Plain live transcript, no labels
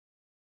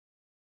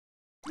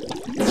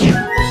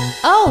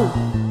Oh,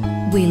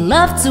 we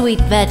love to eat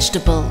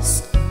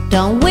vegetables,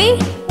 don't we?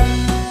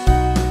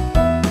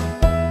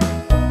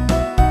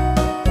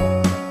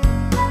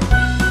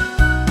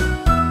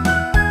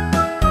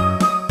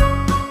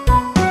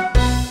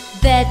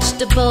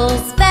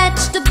 Vegetables,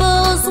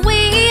 vegetables,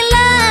 we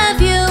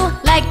love you.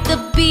 Like the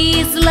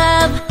bees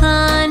love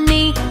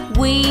honey,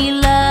 we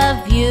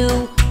love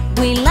you.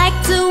 We like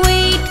to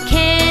eat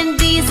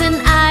candies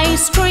and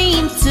ice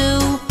cream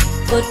too.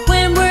 But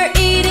when we're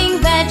eating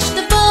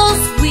vegetables,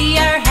 we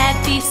are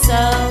happy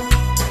so.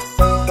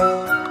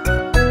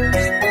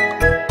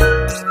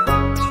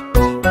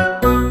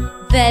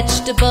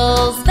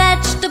 Vegetables,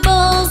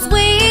 vegetables,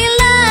 we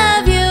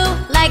love you.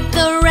 Like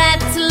the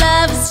rat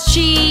loves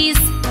cheese,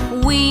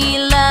 we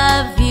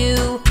love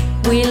you.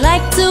 We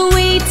like to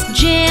eat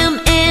jam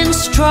and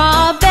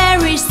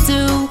strawberries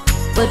too.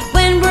 But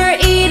when we're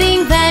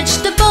eating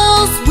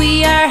vegetables,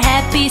 we are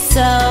happy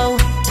so.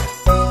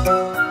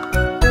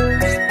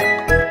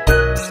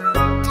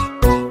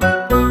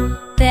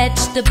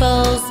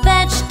 Vegetables,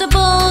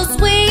 vegetables,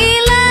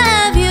 we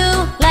love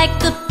you. Like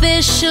the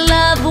fish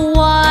love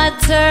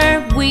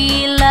water,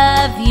 we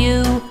love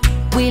you.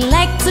 We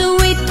like to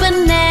eat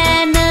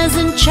bananas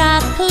and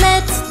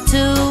chocolates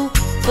too.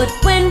 But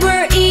when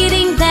we're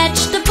eating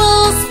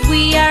vegetables,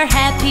 we are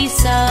happy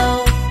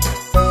so.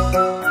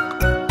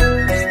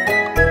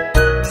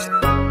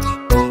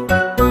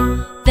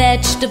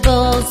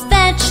 Vegetables,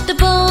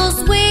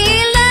 vegetables, we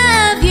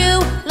love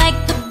you.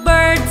 Like the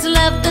birds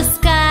love the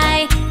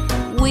sky,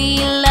 we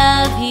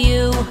love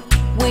you.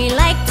 We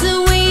like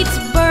to eat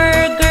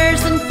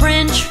burgers and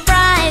French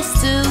fries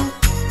too.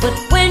 But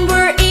when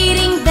we're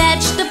eating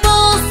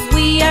vegetables,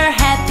 we are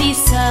happy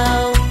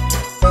so.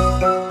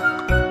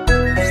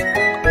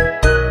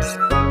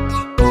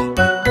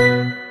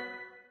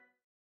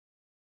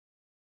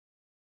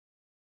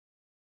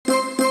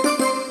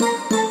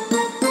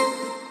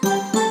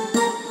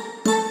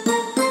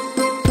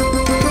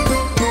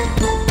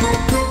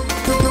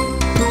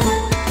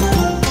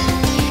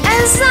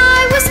 As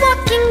I was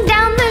walking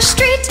down the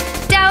street,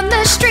 down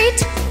the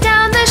street,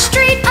 down the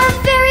street, a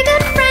very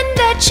good friend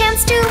I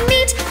chanced to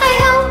meet.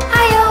 Hi-ho,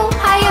 hi-ho,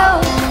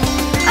 hi-ho.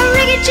 A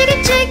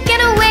riggy-jiggy-jig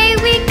and away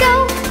we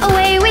go,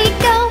 away we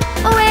go,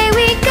 away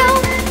we go.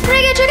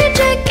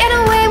 Riggy-jiggy-jig and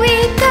away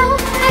we go.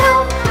 Hi-ho,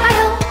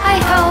 hi-ho,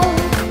 hi-ho.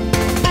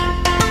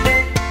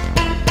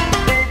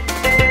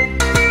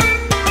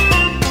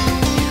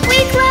 We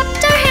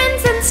clapped our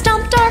hands and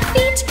stomped our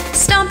feet,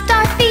 stomped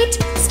our feet,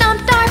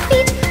 stomped our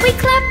feet. We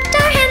clapped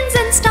our hands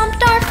and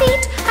stomped our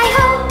feet.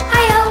 Hi-ho,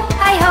 hi-ho,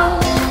 hi-ho.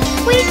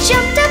 We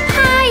jumped up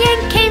high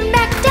and came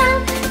back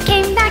down,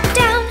 came back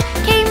down,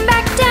 came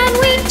back down.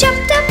 We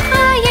jumped up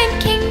high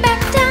and came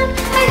back down.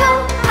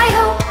 Hi-ho,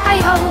 hi-ho,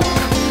 hi-ho.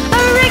 A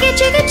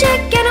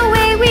riggy-jiggy-jig and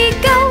away we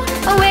go,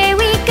 away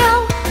we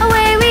go,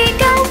 away we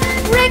go.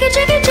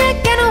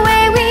 Riggy-jiggy-jig and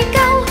away we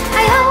go.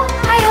 Hi-ho,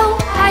 hi-ho,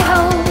 hi-ho.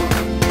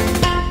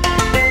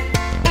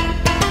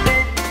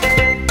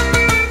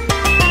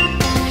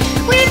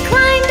 We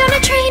climbed on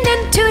a train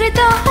and tooted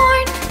the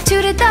horn,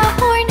 tooted the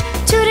horn,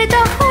 tooted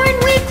the horn.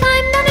 We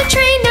climbed on a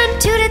train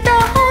and tooted the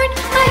horn.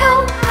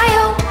 Hi-ho,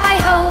 hi-ho,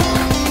 hi-ho.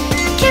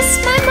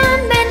 Kissed my mom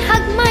and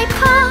hugged my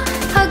pa,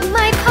 hugged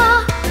my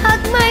pa,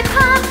 hugged my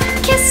pa.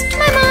 Kissed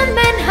my mom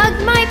and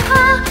hugged my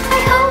pa.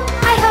 Hi-ho,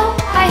 hi-ho,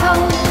 hi-ho.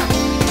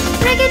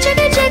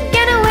 Riggy-jiggy-jig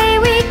and away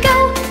we go,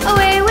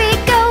 away we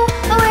go,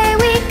 away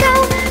we go.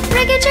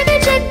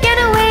 Riggy-jiggy-jig and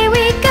away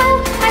we go.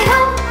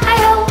 Hi-ho,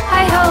 hi-ho,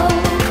 hi-ho.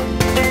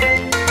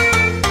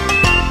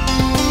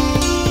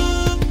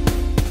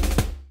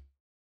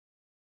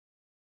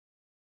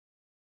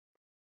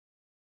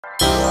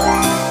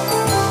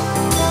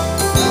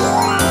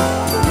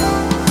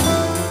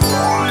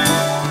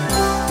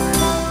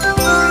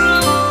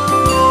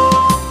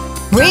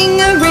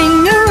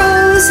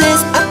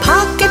 Ring-a-ring-a-roses, a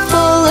pocket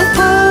full of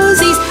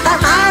posies. A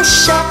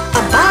hasha,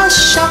 a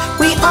basha,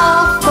 we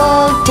all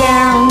fall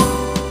down.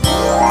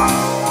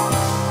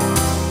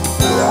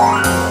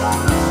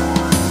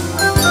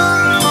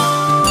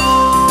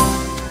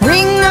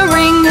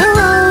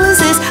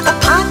 Ring-a-ring-a-roses, a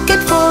pocket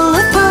full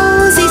of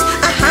posies.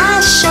 A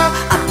hasha,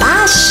 a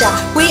basha,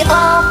 we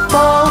all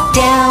fall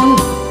down.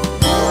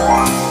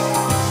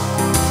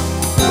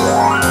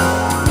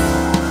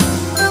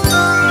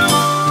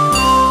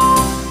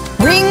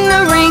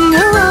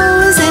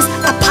 Ring-a-ring-a-roses,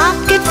 a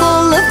pocket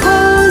full of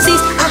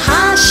posies. A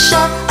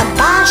hasha, a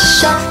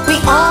basha, we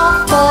all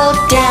fall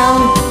down.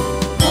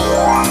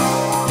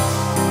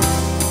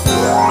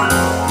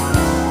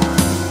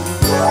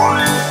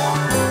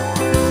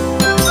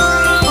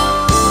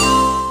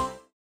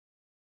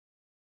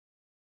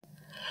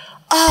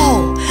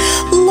 Oh,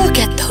 look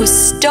at those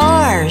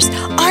stars!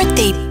 Aren't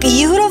they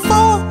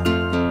beautiful?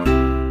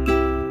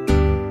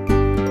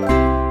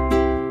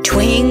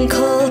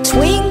 Twinkle,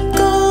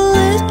 twinkle,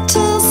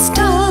 little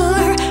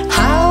star,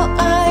 how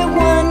I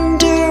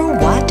wonder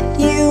what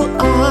you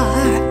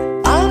are.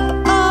 Up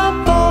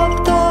above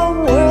the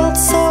world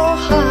so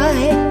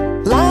high,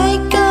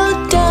 like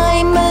a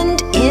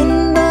diamond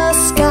in the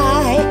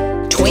sky.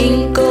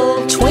 Twinkle,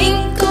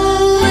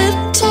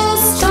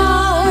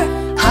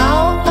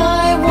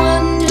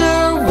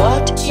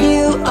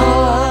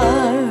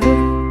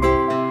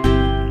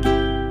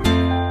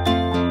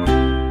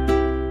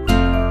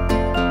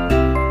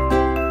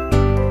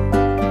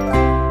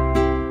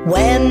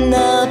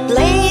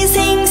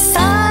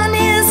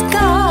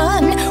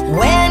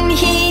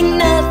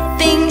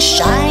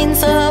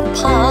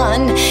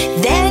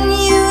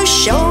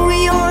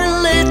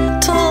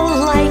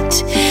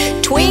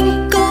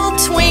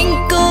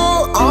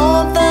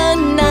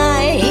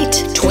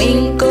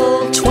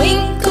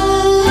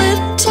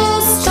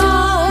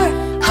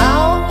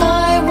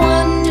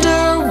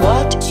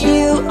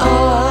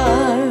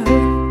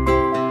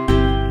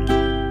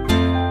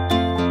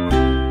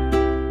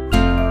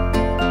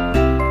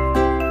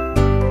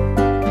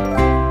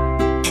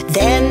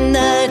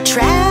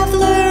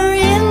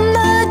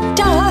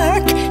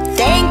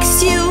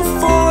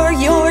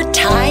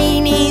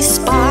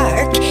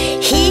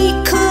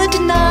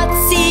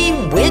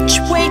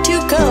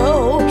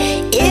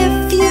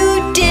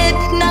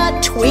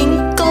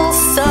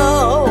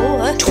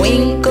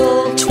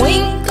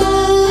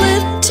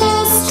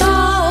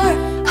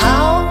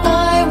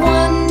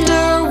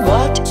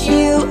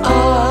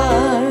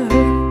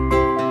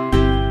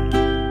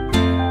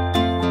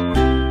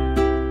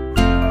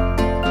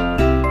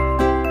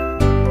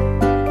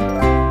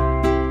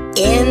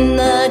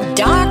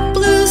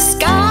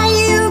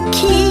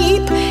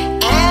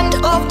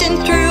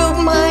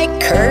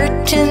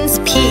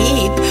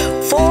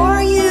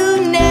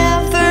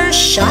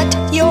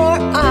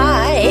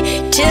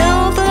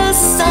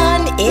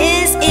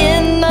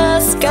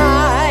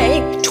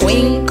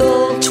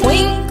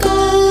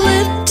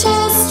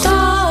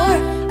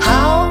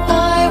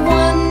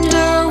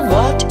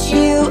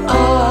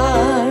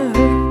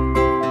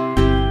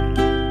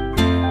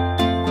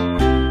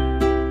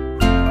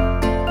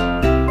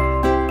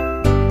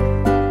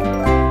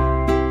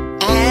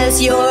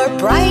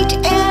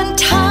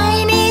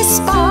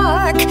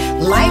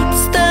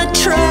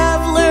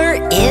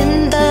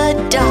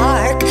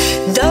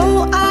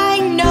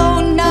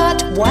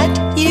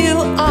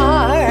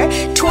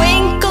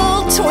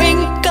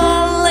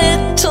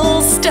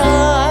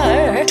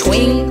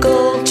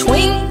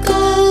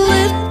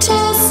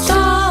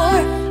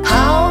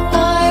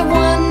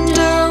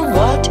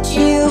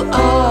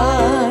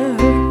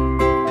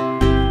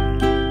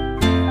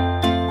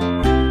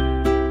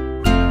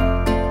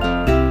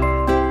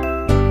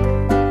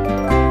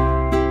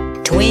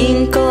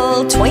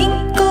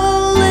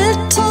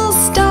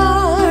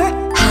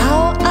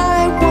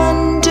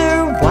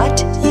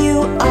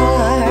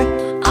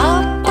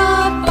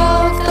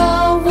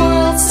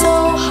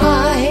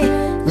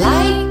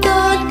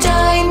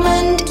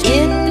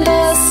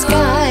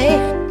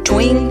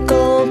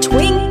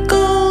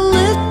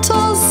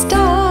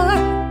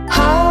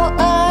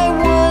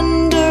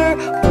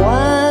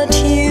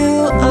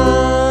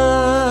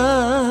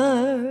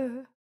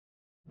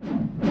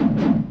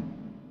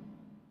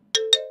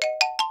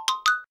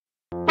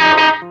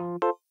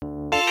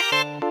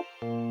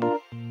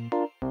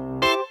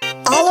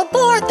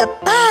 the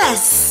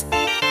bus.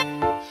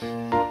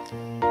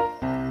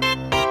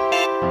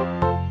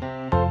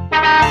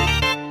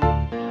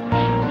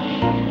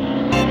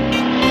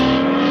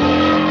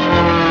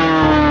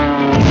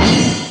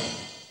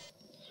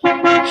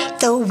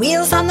 The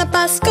wheels on the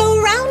bus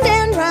go round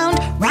and round,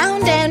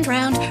 round and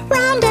round,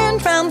 round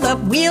and round. The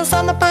wheels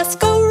on the bus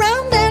go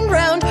round and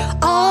round,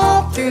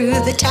 all through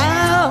the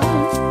town.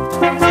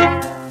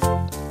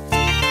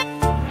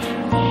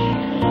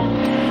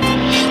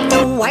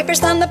 The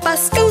wipers on the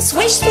bus go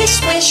swish, swish,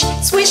 swish,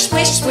 swish,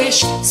 swish,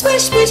 swish,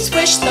 swish, swish,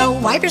 swish. The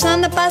wipers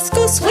on the bus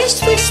go swish,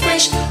 swish,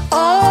 swish,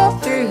 all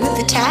through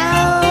the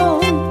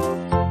town.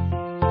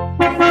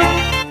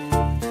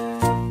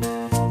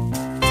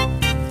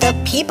 The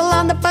people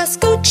on the bus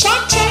go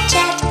chat, chat,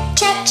 chat,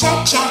 chat,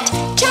 chat, chat,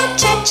 chat,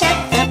 chat,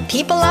 chat. The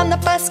people on the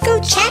bus go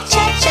chat,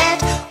 chat,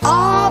 chat,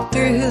 all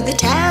through the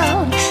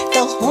town.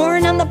 The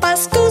horn on the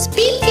bus goes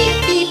beep,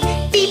 beep, beep,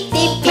 beep,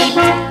 beep, beep,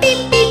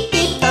 beep, beep,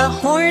 beep. The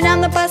horn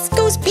on the bus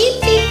goes beep,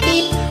 beep,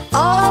 beep,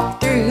 all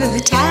through the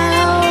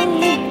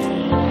town.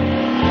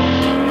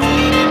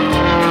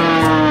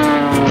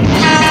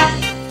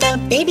 The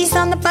babies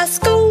on the bus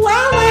go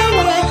wow, wow,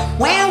 wow,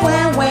 wow,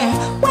 wow,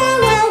 wow, wow,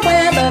 wow,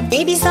 wow. The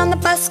babies on the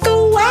bus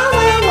go wow,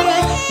 wow,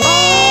 wow,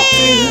 all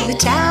through the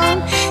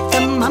town.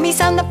 The mummies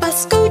on the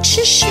bus go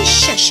shush, shush,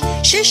 shush,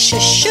 shush,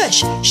 shush,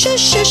 shush,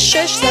 shush, shush,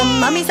 shush. The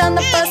mummies on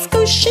the bus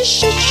go shush,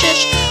 shush,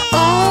 shush,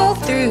 all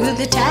through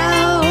the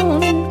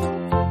town.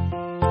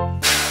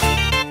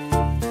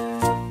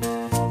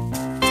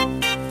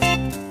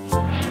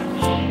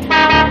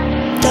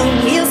 The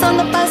wheels on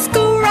the bus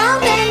go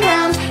round and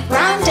round,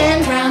 round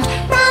and round,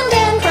 round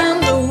and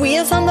round. The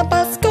wheels on the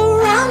bus go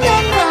round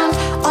and round,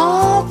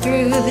 all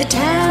through the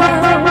town.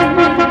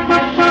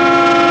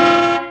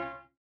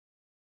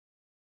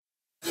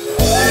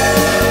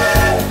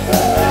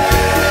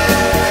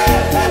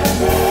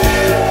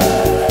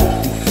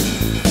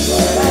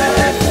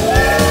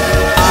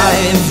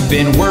 I've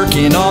been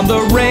working on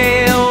the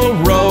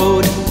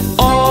railroad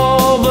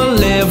all the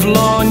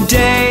livelong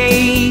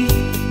day.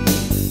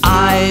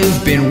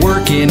 I've been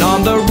working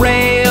on the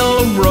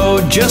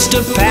railroad just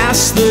to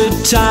pass the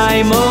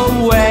time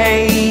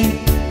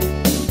away.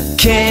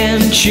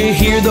 Can't you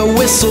hear the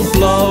whistle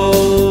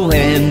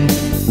blowing?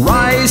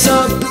 Rise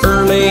up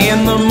early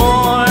in the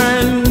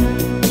morn.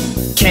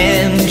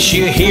 Can't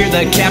you hear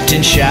the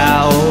captain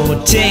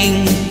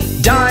shouting?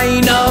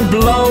 Dinah,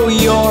 blow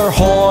your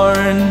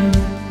horn.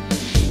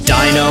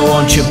 Dinah,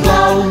 won't you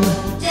blow?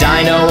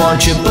 Dinah,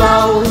 won't you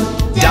blow?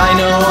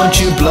 Dinah, won't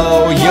you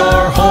blow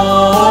your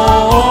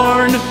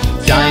horn?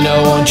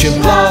 Dinah, won't you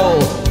blow?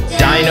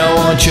 Dinah,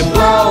 won't you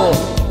blow?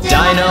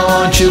 Dinah,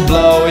 won't you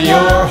blow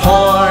your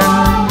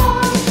horn?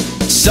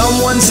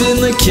 Someone's in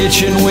the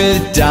kitchen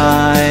with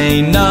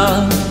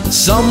Dinah.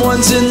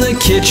 Someone's in the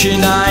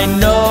kitchen, I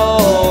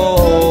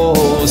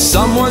know.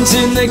 Someone's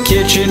in the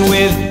kitchen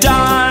with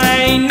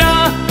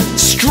Dinah,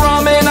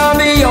 strumming on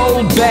the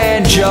old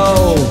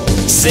banjo,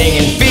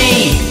 singing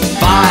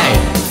fee-fi,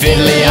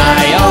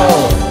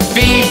 fiddly-I-O,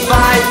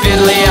 fee-fi,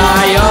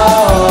 fiddly-I-O,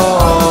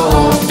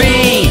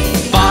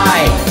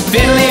 fee-fi,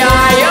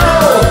 fiddly-I-O,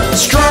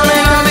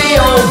 strumming on the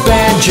old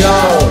banjo,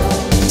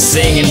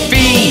 singing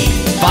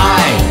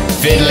fee-fi,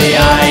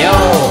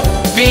 fiddly-I-O,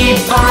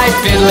 fee-fi,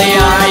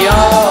 fiddly-I-O,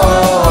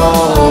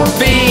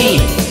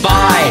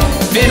 fee-fi,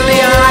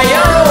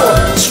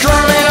 fiddly-I-O,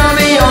 strumming on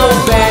the old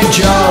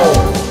banjo.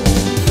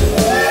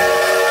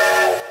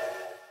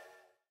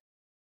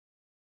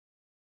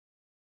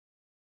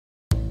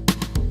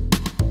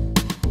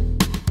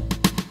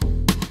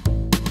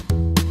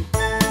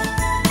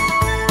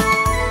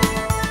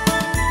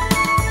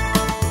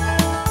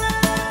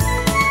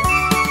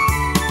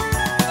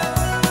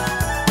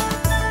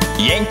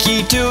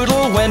 Yankee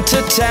Doodle went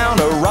to town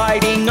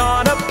a-riding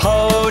on a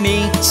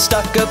pony,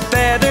 stuck a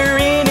feather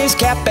in his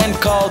cap and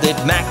called it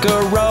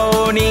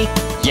macaroni.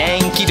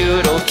 Yankee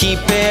Doodle, keep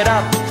it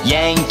up,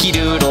 Yankee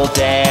Doodle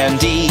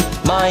dandy,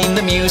 mind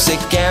the music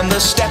and the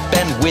step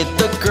and with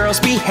the girls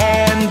be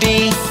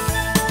handy.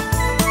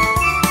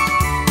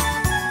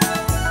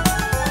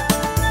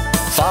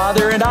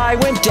 Father and I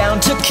went down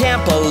to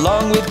camp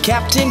along with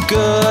Captain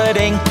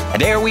Gooding,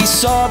 and there we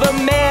saw the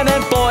men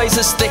and boys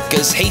as thick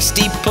as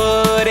hasty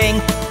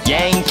pudding.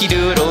 Yankee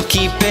Doodle,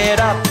 keep it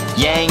up,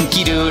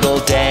 Yankee Doodle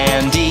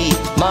dandy,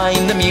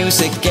 mind the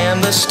music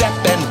and the step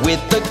and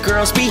with the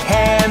girls be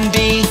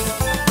handy.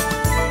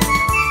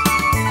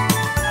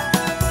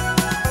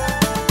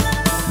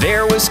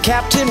 There was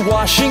Captain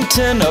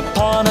Washington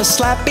upon a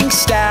slapping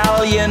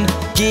stallion,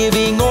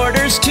 giving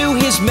orders to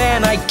his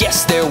men, I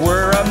guess there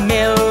were a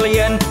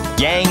million.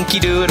 Yankee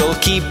Doodle,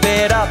 keep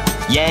it up,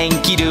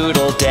 Yankee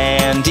Doodle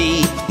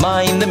dandy,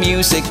 mind the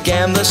music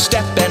and the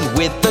step and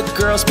with the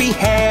girls be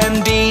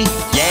handy.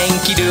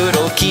 Yankee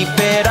Doodle, keep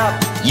it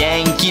up,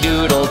 Yankee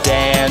Doodle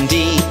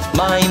dandy,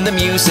 mind the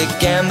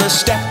music and the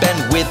step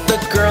and with the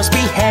girls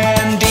be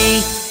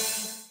handy.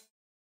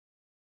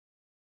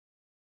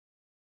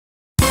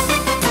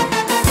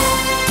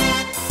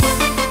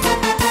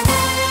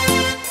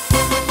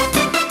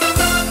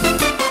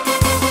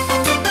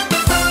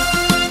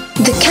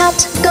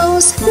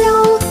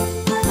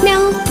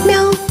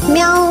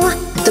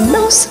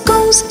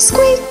 goes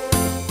squeak,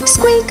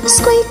 squeak,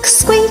 squeak,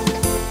 squeak.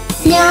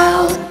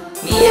 Meow,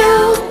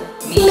 meow,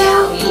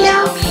 meow,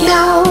 meow,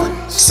 meow.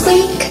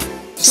 Squeak,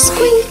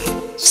 squeak,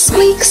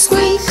 squeak,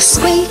 squeak,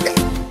 squeak.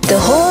 The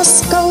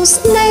horse goes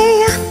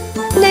neigh,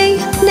 neigh,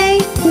 neigh,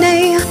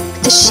 neigh.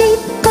 The sheep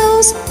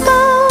goes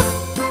baa,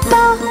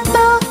 baa,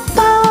 baa,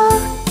 baa.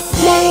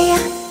 Neigh,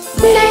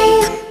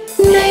 neigh,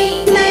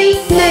 neigh, neigh,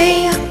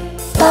 neigh.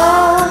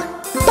 Baa,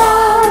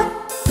 baa,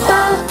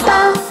 baa,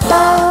 baa,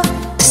 baa.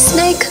 The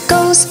snake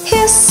goes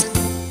hiss,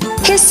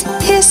 hiss,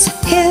 hiss,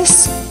 hiss.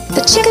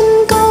 The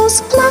chicken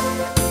goes cluck,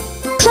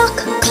 cluck,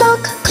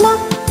 cluck,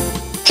 cluck.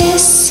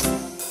 Hiss,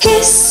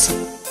 hiss,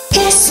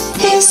 hiss,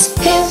 hiss,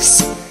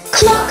 hiss.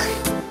 Cluck,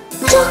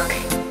 cluck,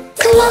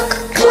 cluck,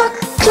 cluck,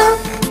 cluck.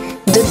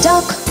 The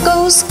duck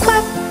goes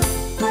quack,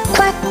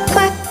 quack,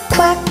 quack,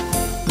 quack.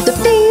 The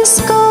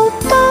bees go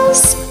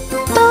buzz,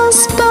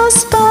 buzz,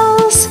 buzz,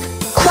 buzz.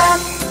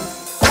 Quack,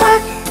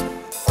 quack,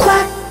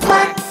 quack,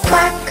 quack,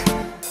 quack.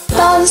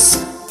 Buzz,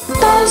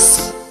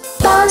 buzz,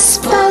 buzz,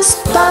 buzz,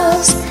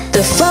 buzz.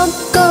 The frog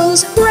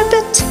goes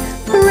ribbit,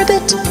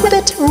 ribbit,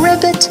 ribbit,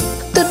 ribbit.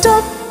 The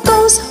dog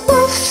goes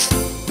woof,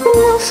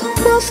 woof,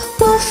 woof,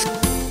 woof.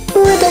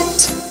 Ribbit,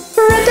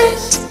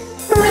 ribbit,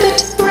 ribbit,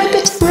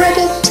 ribbit,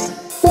 ribbit.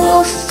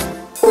 Woof,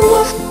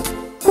 woof,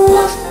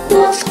 woof,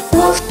 woof,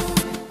 woof.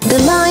 The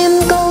lion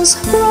goes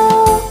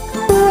roar,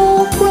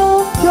 roar,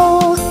 roar,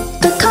 roar.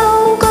 The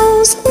cow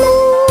goes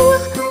moo,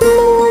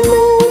 moo,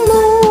 moo,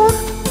 moo.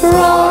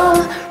 Roar,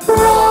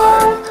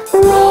 roar,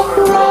 roar,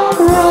 roar,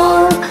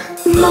 roar.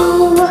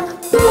 Moo,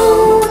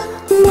 moo,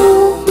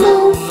 moo,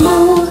 moo,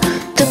 moo.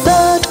 The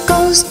bird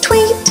goes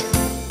tweet,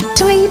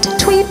 tweet,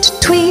 tweet,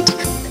 tweet.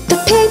 The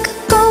pig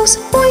goes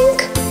oink,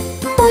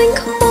 oink,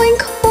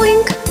 oink,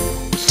 oink.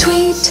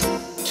 Tweet,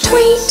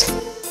 tweet,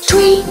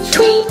 tweet,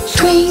 tweet,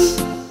 tweet.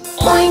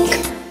 Oink,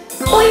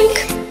 oink,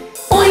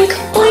 oink,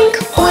 oink,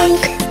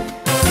 oink.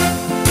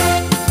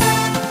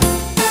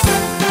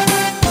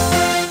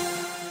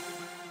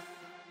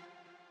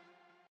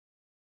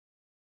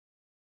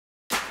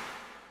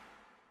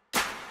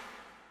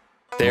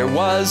 There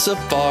was a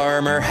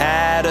farmer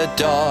had a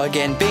dog,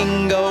 and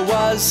Bingo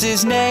was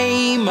his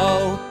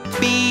name-o.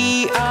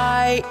 B-I-N-G-O,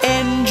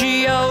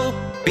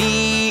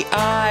 B-I-N-G-O,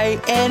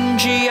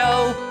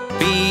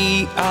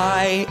 B-I-N-G-O,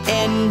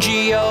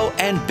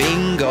 and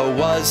Bingo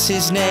was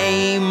his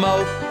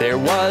name-o. There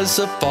was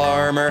a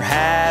farmer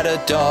had a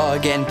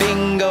dog, and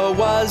Bingo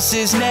was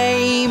his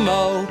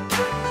name-o.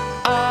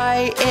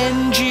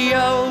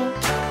 I-N-G-O,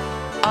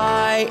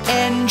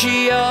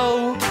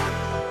 I-N-G-O,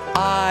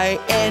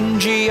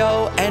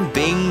 I-N-G-O, and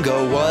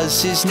Bingo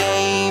was his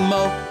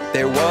name-o.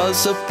 There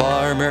was a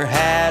farmer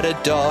had a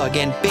dog,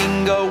 and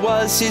Bingo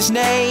was his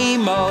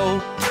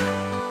name-o.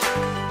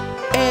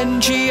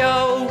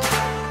 N-G-O,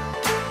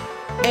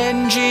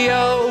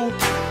 N-G-O,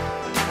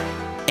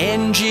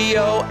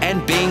 N-G-O,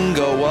 and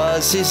Bingo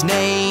was his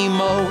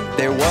name-o.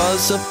 There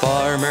was a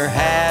farmer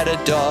had a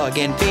dog,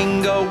 and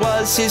Bingo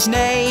was his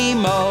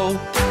name-o.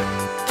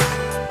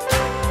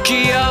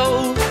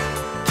 G-O,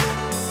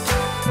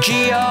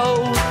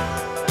 G-O,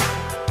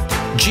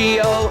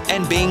 G-O,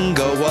 and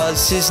Bingo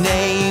was his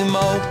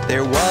name-o.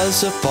 There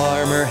was a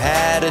farmer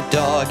had a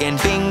dog, and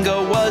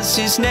Bingo was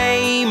his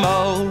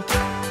name-o.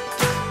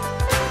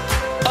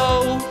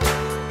 O,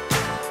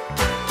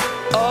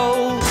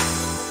 O,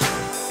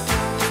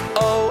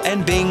 O,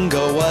 and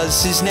Bingo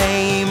was his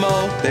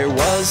name-o. There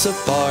was a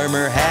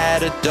farmer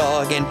had a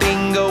dog, and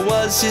Bingo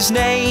was his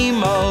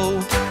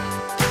name-o.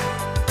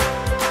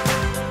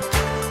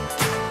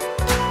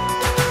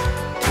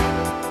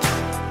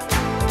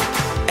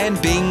 And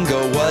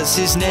Bingo was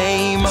his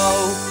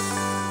name-o.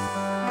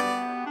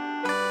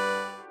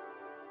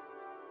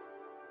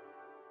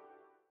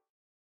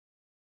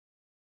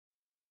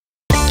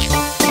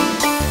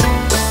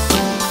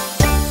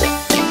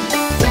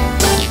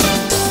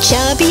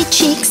 Chubby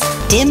cheeks,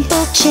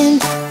 dimpled chin,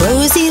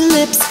 rosy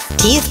lips,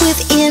 teeth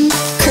within,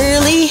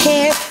 curly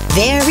hair,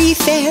 very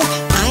fair,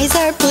 eyes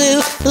are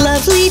blue,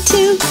 lovely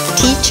too.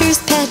 Teacher's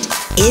pet,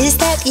 is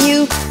that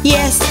you?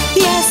 Yes,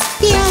 yes,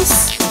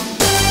 yes.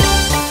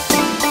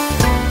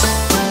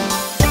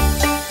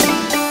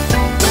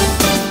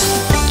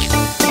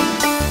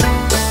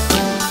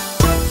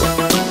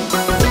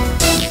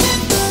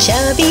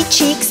 Chubby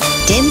cheeks,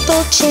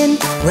 dimpled chin,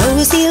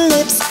 rosy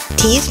lips,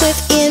 teeth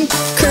within,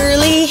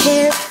 curly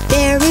hair,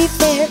 very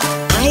fair,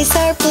 eyes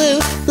are blue,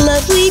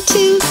 lovely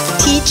too.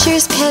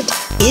 Teacher's pet,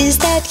 is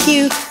that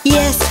you?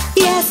 Yes,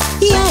 yes,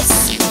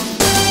 yes.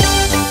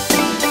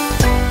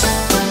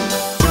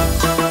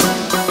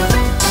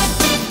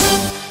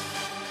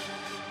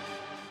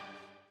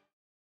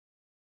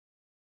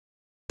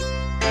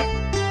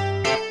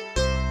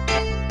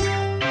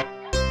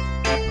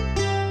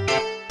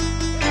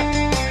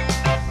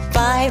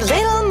 Five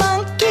little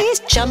monkeys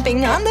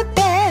jumping on the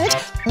bed.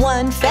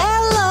 One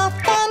fell off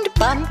and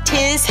bumped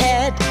his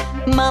head.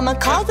 Mama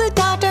called the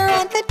doctor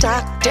and the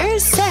doctor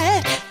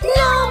said,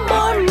 no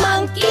more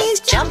monkeys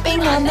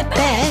jumping on the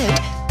bed.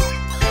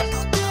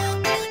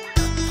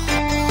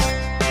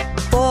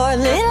 Four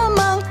little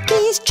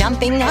monkeys jumping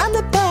jumping on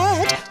the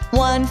bed.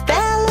 One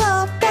fell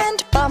off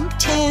and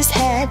bumped his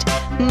head.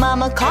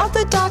 Mama called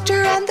the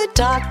doctor and the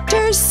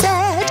doctor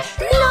said,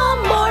 "No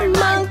more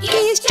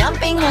monkeys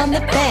jumping on the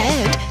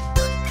bed."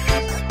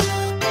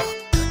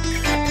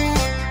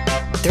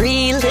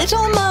 Three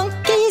little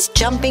monkeys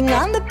jumping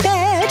on the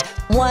bed.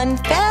 One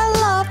fell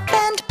off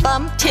and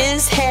bumped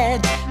his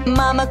head.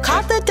 Mama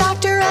called the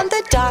doctor and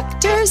the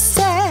doctor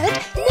said,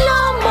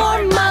 "No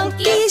more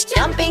monkeys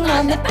jumping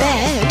on the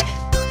bed."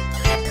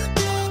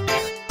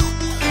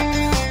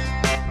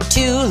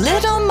 Two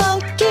little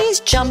monkeys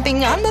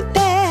jumping on the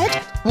bed.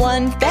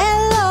 One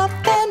fell off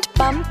and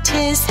bumped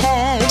his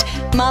head.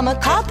 Mama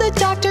called the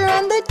doctor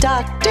and the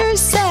doctor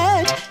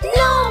said,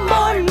 "No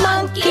more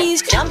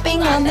monkeys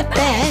jumping on the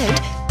bed."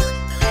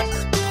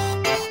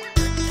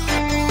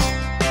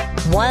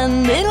 One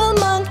little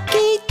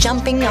monkey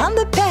jumping on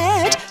the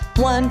bed.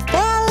 One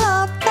fell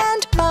off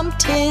and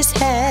bumped his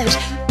head.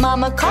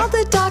 Mama called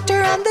the doctor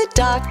and the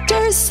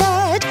doctor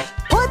said,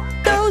 "Put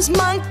those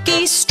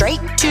monkeys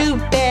straight to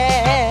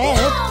bed."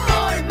 No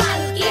more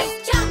monkeys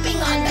jumping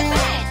on the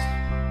bed.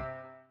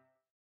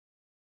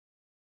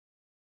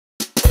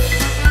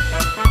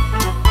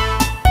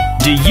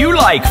 Do you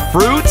like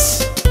fruits?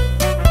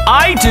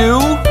 I do!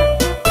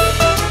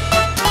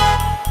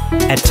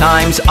 At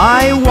times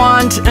I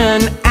want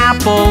an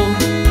apple.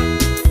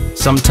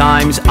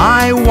 Sometimes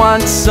I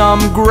want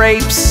some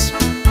grapes.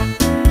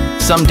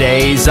 Some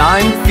days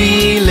I'm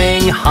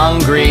feeling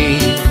hungry,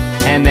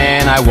 and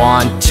then I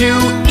want to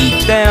eat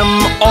them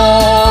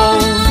all.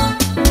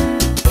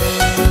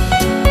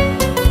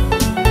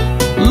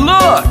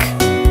 Look!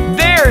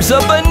 There's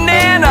a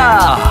banana!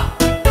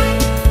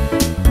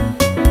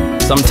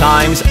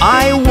 Sometimes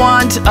I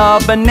want a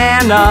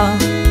banana.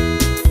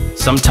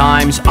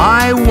 Sometimes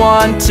I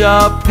want a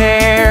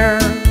pear.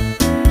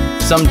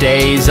 Some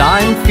days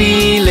I'm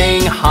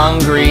feeling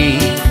hungry,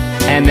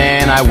 and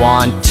then I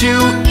want to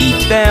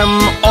eat them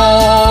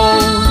all.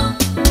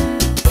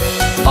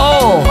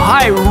 Oh,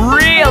 I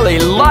really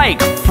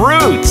like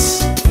fruits!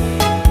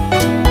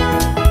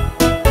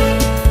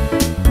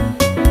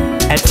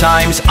 At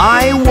times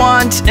I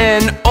want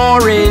an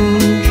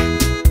orange.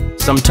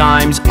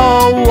 Sometimes a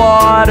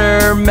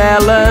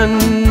watermelon.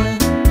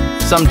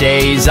 Some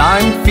days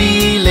I'm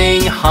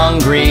feeling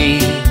hungry,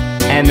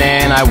 and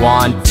then I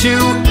want to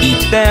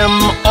eat them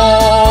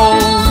all.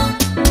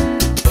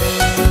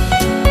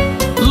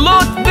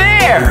 Look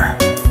there!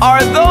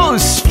 Are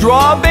those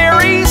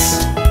strawberries?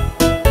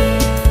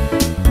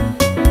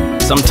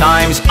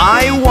 Sometimes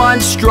I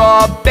want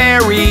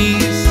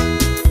strawberries.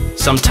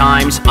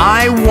 Sometimes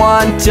I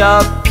want a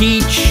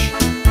peach.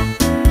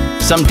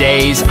 Some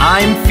days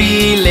I'm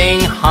feeling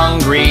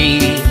hungry,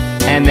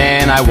 and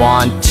then I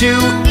want to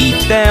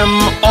eat them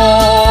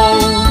all.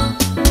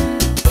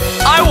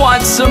 I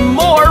want some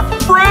more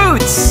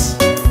fruits!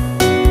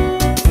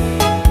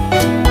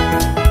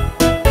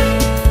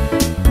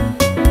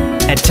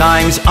 At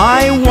times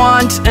I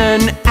want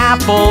an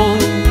apple.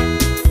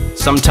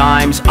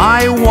 Sometimes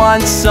I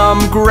want some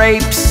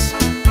grapes.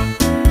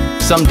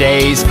 Some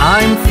days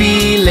I'm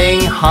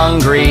feeling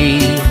hungry,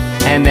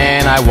 and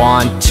then I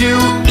want to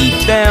eat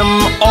them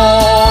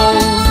all.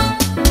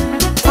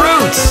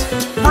 Fruits!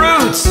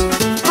 Fruits!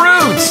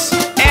 Fruits!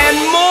 And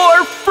more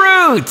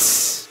fruits!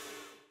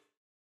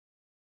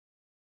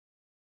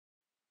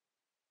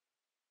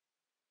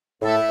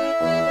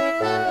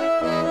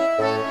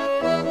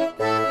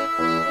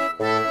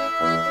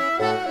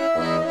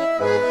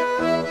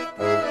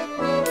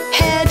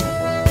 Head,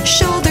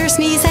 shoulders,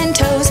 knees and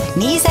toes,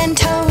 knees and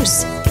toes.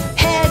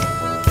 Head,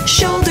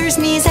 shoulders,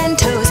 knees and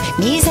toes,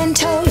 knees and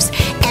toes.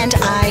 And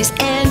eyes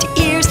and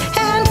ears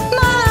and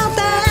mouth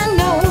and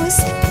nose.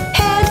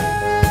 Head,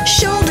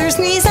 shoulders,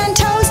 knees and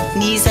toes,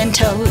 knees and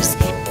toes.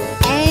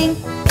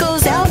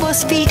 Ankles,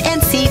 elbows, feet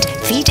and seat,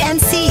 feet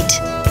and seat.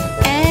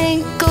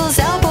 Ankles,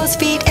 elbows,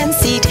 feet and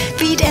seat,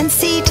 feet and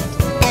seat.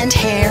 And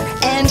hair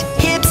and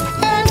hips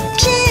and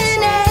chin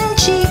and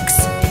cheeks.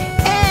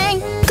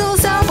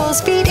 Ankles, elbows,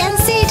 feet and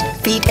seat,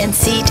 feet and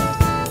seat.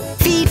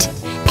 Feet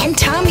and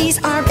tummies,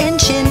 arm and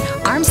chin,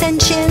 arms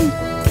and chin.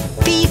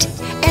 Feet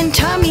and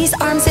tummies,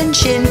 arms and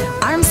chin,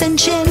 arms and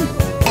chin.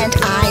 And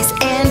eyes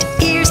and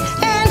ears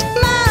and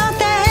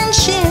mouth and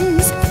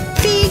shins.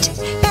 Feet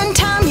and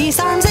tummies,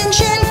 arms and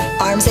chin,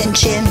 arms and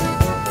chin.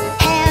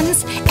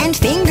 Hands and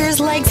fingers,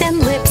 legs and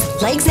lips,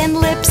 legs and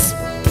lips.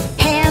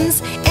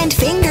 Hands and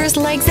fingers,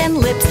 legs and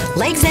lips,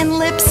 legs and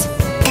lips.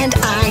 And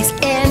eyes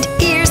and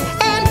ears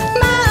and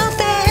mouth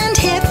and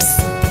hips.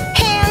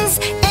 Hands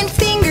and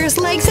fingers,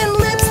 legs and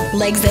lips,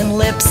 legs and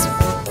lips.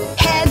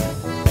 Head,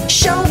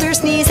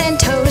 shoulders, knees and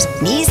toes,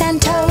 knees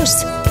and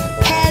toes.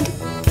 Head,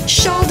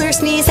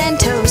 shoulders, knees and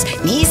toes,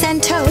 knees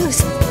and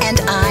toes. And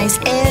eyes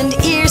and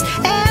ears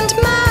and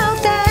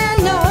mouth and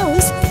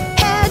nose.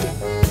 Head,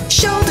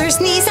 shoulders,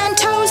 knees and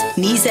toes,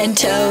 knees and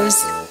toes.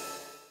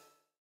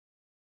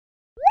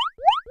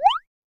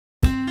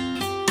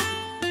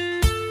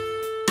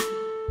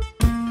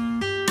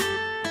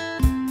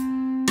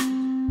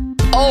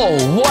 Oh,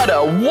 what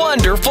a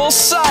wonderful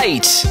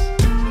sight!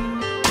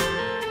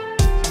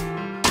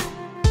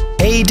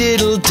 Hey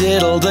diddle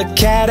diddle, the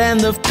cat and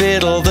the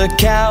fiddle, the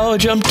cow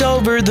jumped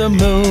over the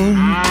moon.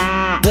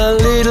 The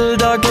little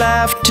dog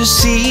laughed to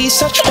see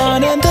such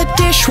fun, and the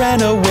dish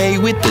ran away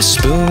with the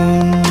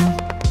spoon.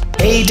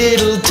 Hey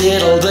diddle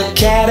diddle, the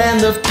cat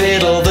and the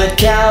fiddle, the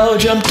cow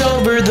jumped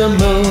over the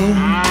moon.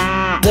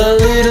 The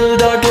little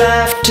dog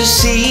laughed to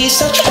see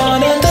such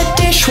fun, and the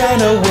dish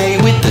ran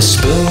away with the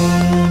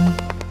spoon.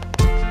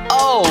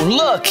 Oh,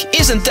 look!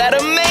 Isn't that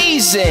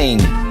amazing?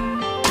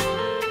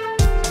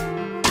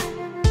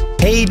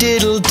 Hey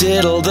diddle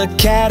diddle, the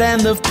cat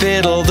and the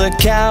fiddle, the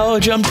cow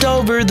jumped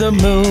over the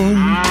moon.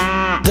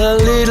 The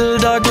little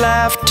dog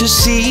laughed to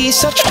see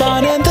such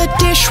fun, and the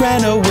dish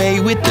ran away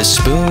with the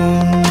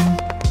spoon.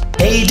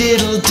 Hey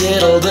diddle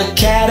diddle, the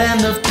cat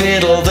and the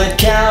fiddle, the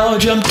cow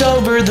jumped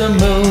over the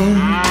moon.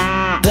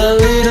 The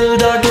little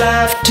dog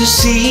laughed to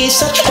see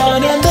such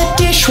fun, and the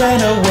dish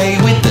ran away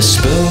with the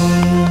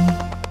spoon.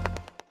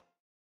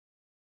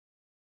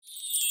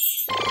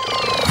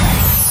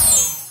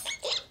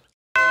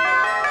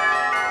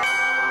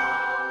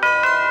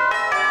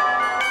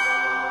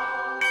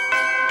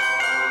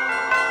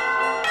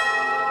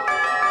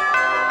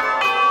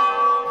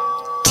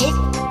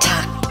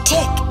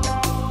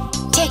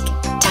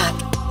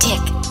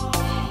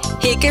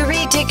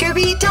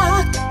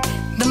 Hickory-dickory-dock,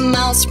 the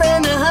mouse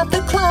ran up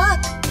the clock.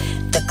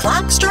 The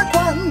clock struck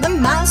 1, the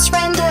mouse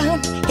ran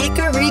down.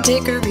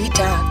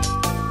 Hickory-dickory-dock,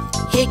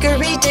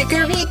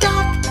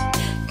 hickory-dickory-dock,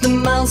 the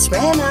mouse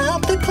ran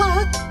up the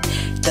clock.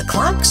 The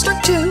clock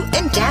struck 2,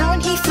 and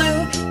down he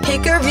flew.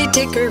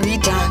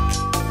 Hickory-dickory-dock,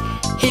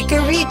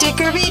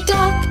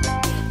 hickory-dickory-dock,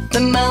 the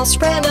mouse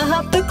ran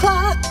up the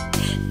clock.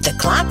 The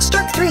clock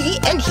struck 3,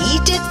 and he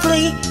did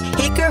flee.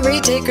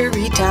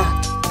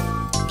 Hickory-dickory-dock.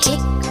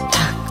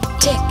 Tick-tock,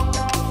 tick,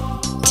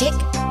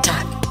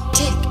 tick-tock,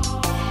 tick.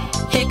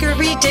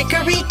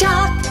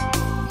 Hickory-dickory-dock,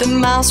 the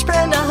mouse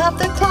ran up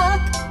the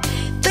clock.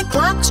 The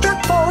clock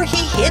struck 4,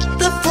 he hit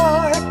the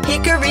floor.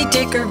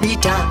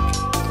 Hickory-dickory-dock,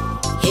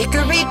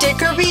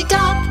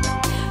 hickory-dickory-dock,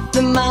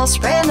 the mouse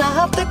ran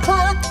up the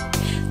clock.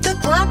 The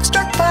clock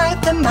struck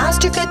 5, the mouse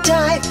took a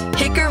dive.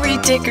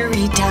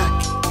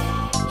 Hickory-dickory-dock,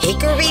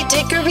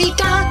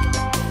 hickory-dickory-dock,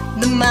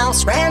 the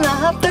mouse ran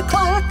up the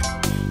clock.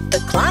 The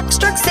clock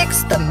struck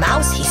 6, the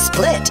mouse he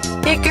split.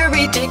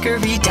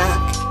 Hickory-dickory-dock.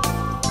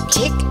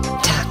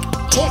 Tick-tock,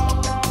 tick,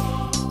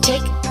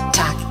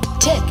 tick-tock,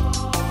 tick.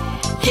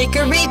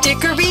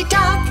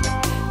 Hickory-dickory-dock,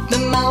 the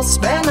mouse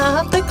ran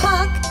up the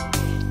clock.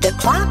 The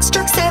clock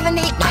struck 7,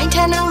 8, 9,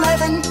 10,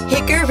 11.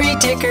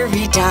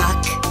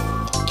 Hickory-dickory-dock.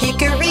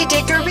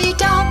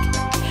 Hickory-dickory-dock,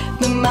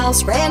 the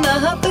mouse ran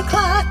up the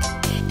clock.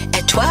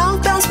 At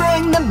 12 bells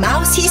rang, the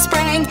mouse he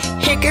sprang.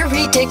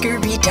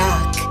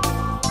 Hickory-dickory-dock.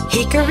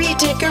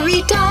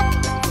 Hickory-dickory-dock,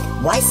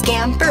 why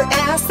scamper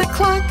as the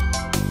clock?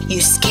 You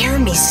scare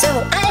me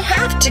so, I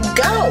have to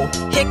go.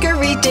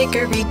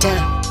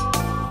 Hickory-dickory-dock.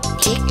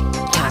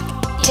 Tick-tock,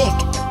 tick,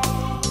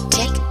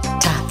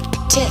 tick-tock,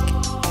 tick.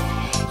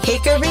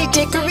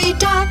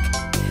 Hickory-dickory-dock,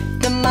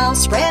 the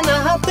mouse ran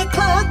up the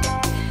clock.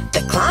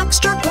 The clock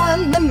struck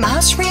 1, the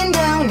mouse ran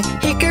down.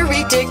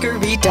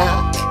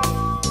 Hickory-dickory-dock.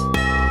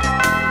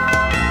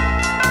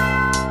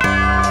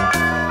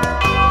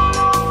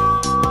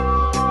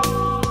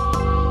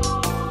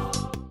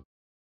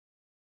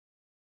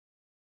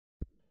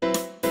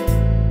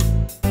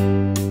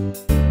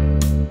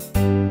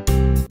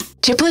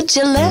 You put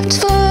your left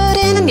foot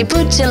in and you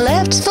put your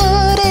left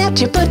foot in.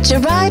 You put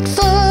your right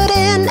foot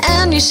in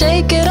and you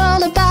shake it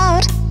all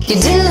about. You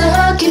do the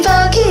hokey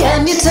pokey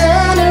and you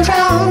turn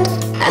around,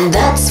 and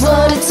that's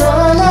what it's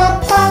all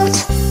about.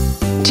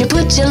 You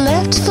put your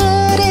left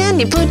foot in,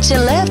 you put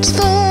your left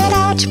foot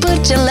out. You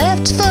put your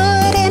left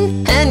foot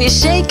in and you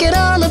shake it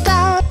all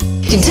about.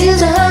 You do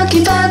the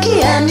hokey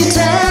pokey and you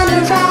turn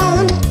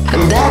around,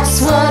 and that's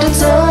what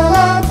it's all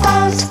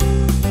about.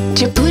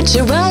 You put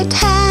your right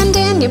hand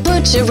in, you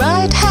put your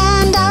right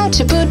hand out.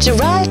 You put your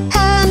right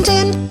hand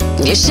in,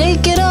 you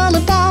shake it all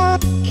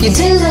about. You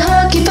do the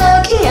hokey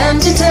pokey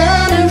and you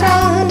turn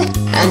around,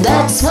 and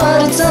that's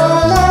what it's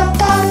all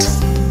about.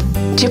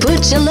 You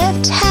put your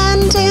left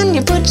hand in,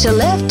 you put your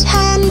left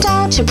hand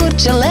out. You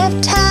put your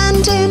left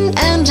hand in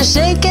and you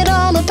shake it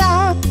all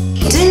about.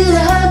 You do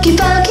the hokey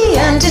pokey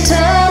and you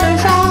turn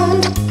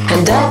around,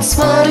 and that's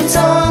what it's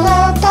all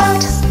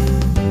about.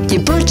 You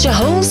put your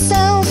whole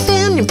self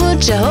in, you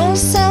put your whole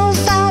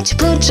self out. You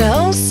put your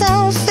whole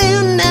self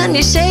in and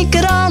you shake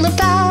it all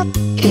about.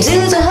 You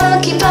do the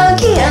hokey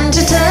pokey and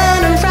you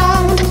turn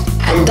around,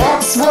 and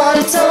that's what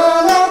it's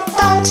all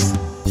about.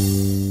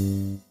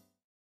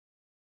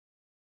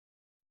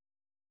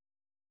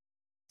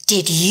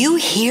 Did you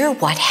hear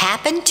what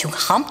happened to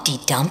Humpty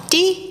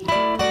Dumpty?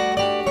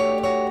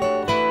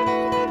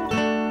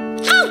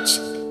 Ouch!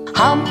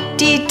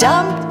 Humpty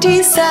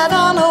Dumpty sat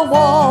on a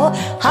wall.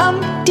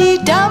 Humpty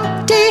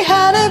Dumpty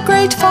had a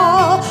great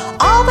fall.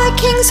 All the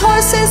king's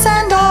horses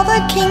and all the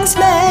king's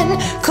men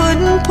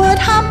couldn't put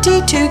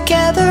Humpty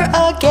together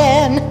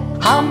again.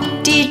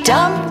 Humpty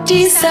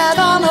Dumpty sat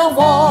on a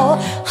wall.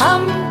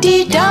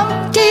 Humpty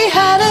Dumpty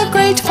had a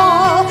great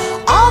fall.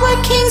 All the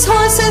king's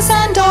horses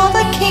and all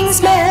the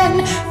king's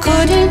men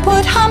couldn't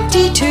put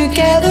Humpty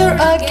together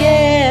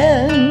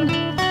again.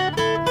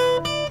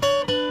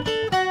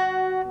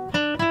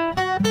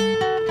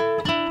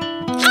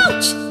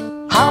 Ouch!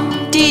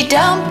 Humpty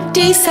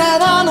Dumpty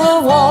sat on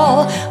a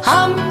wall.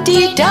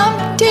 Humpty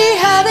Dumpty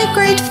had a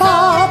great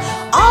fall.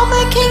 All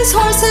the king's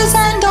horses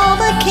and all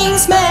the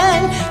king's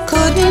men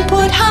couldn't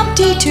put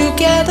Humpty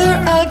together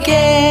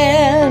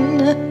again.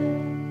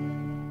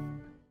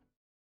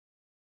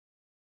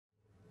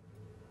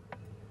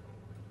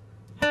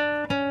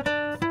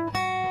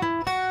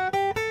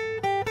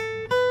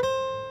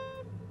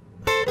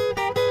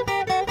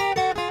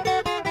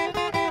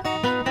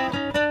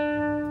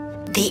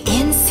 The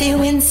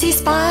incy-wincy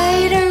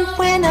spider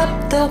went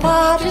up the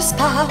water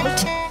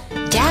spout.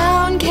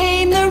 Down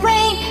came the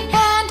rain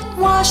and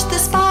washed the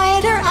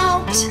spider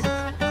out.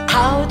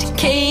 Out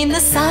came the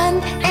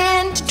sun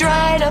and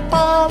dried up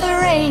all the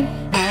rain.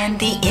 And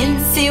the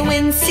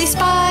incy-wincy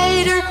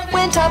spider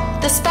went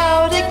up the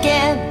spout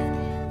again.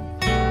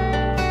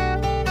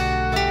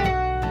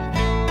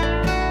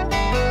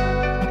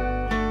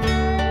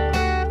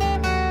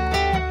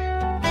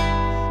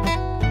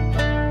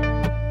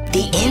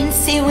 The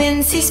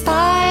incy-wincy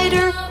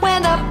spider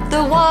went up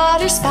the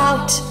water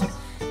spout.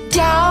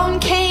 Down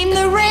came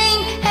the rain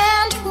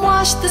and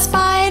washed the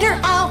spider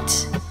out.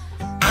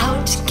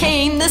 Out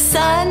came the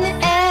sun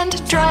and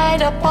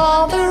dried up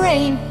all the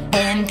rain.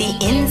 And the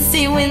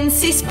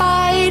incy-wincy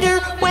spider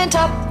went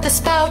up the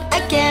spout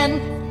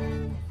again.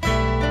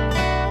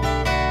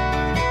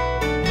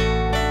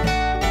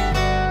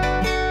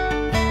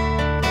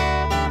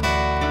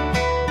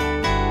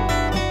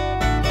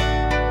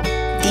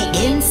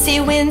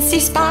 Incy-wincy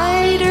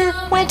spider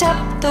went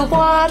up the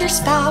water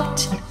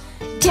spout.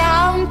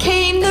 Down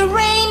came the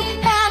rain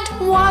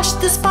and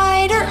washed the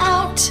spider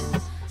out.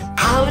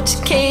 Out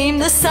came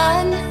the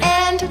sun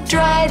and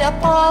dried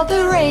up all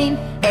the rain.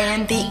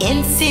 And the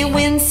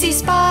incy-wincy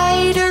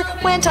spider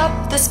went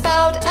up the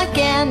spout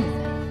again.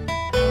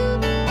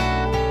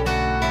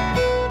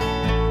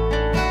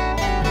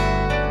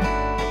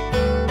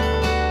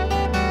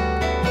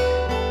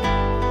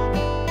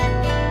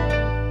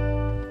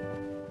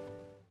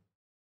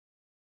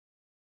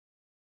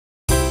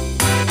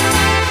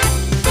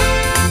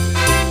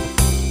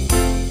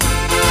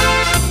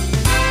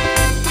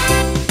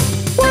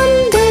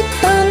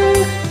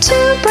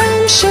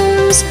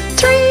 Shoes,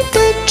 3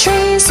 big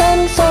trees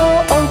and 4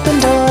 open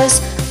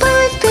doors,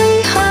 5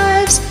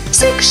 beehives,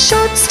 6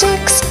 short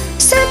sticks,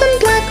 7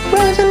 black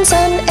ravens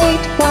and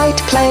 8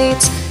 white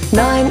plates,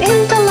 9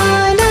 in the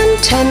line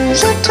and 10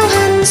 little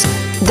hens.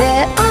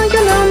 There are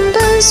your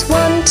numbers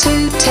 1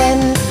 to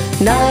 10.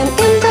 9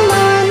 in the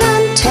line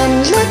and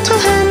 10 little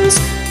hens.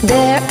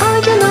 There are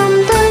your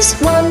numbers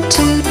 1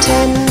 to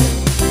 10.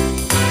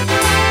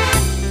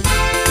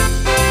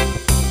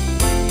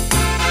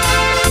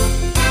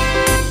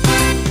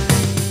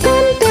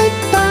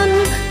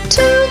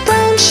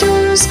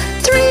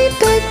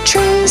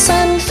 Trees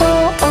and 4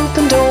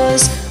 open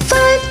doors,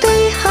 5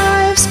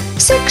 beehives,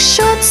 6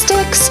 short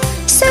sticks,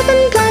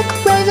 7 black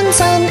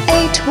ravens and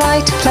 8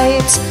 white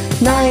plates,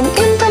 9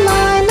 in the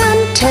line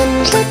and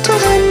 10 little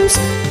hens.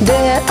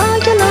 There are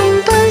your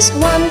numbers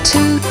 1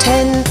 to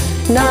 10.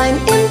 9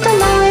 in the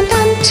line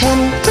and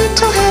 10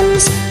 little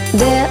hens.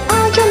 There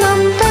are your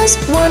numbers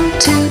 1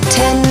 to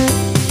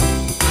 10.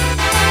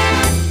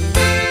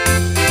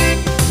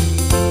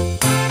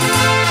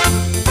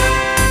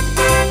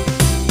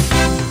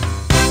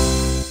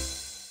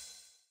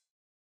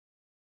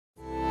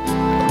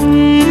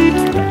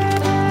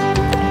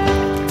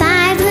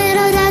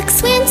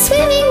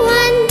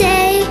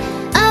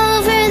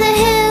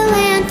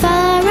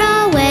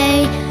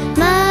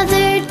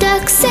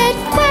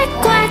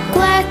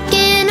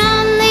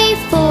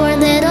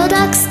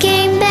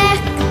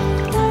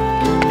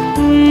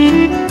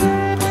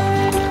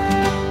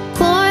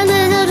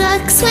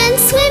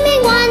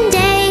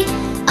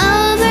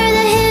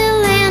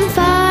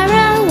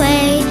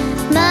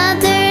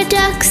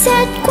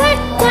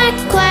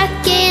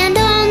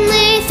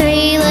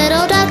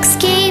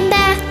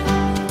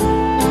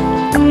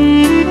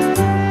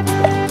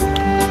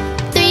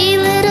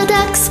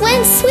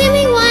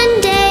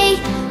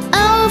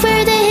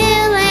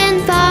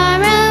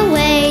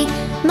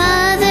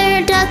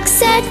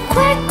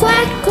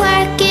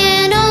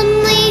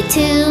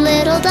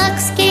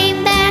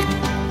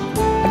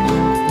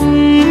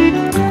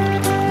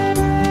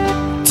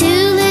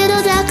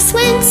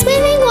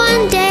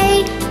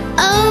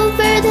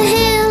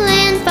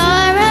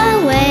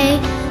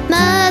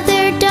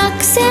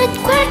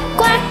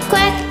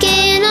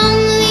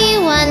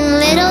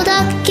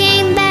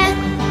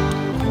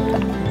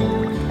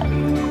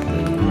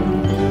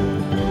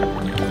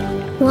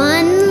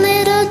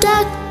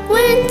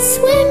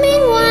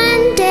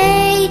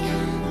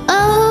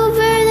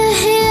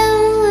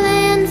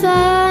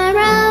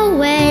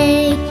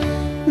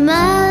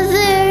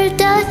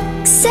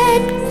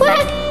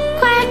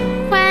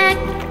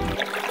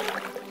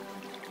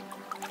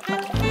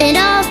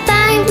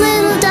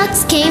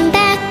 ducks came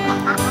back.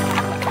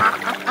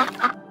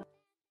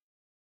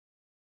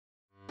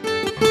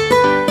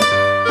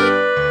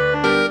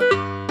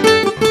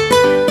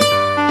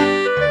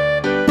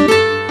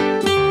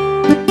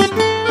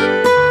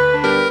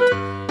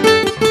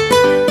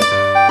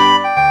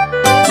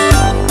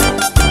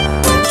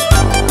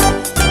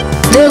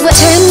 There were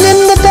 10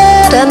 in the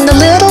bed and the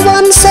little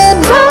one said,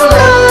 roll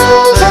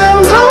over,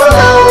 roll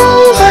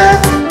over.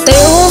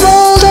 They all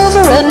rolled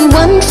over and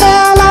one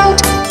fell out.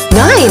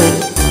 9,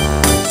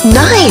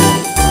 9.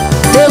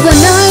 There were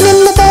 9 in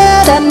the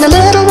bed and the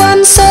little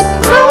one said,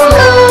 roll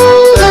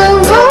over,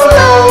 roll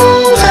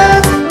over.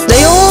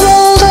 They all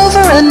rolled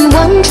over and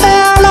one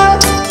fell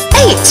out.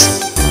 8,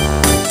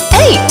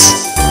 8.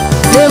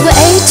 There were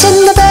 8 in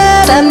the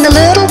bed and the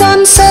little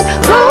one said,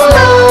 roll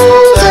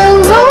over,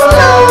 roll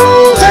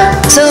over.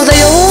 So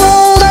they all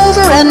rolled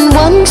over and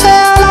one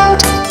fell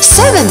out.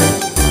 7,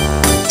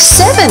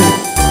 7.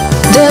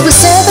 There were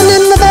 7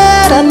 in the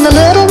bed and the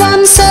little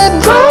one said,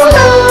 roll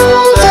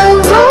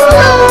over, roll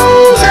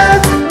over.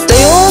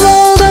 They all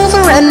rolled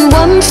over and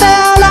one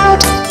fell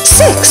out.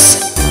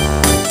 6,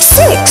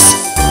 6.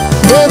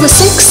 There were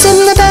 6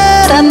 in the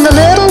bed and the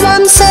little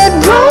one said,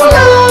 roll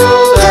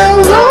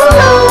over, roll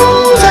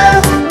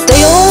over.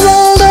 They all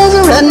rolled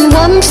over and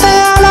one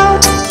fell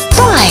out.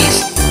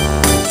 5,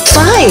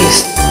 5.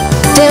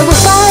 There were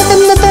 5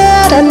 in the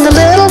bed and the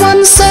little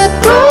one said,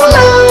 roll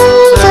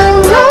over,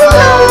 roll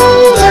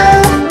over.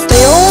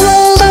 They all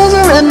rolled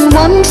over and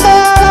one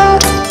fell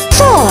out.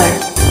 4,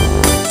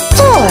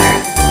 4.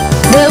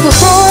 There were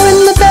 4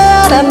 in the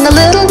bed and the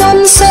little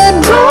one said,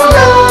 roll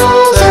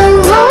over,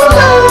 roll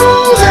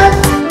over.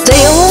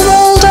 They all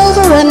rolled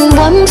over and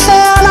one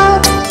fell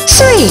out.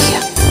 3,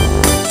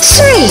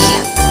 3.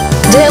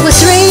 There were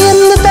 3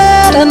 in the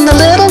bed and the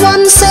little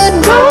one said,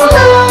 roll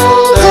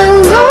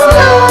over, roll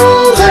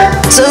over.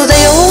 So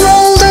they all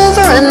rolled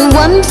over and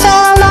one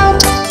fell out.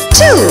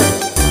 2,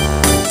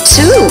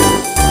 2.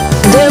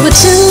 There were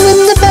 2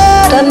 in the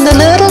bed and the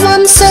little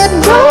one said,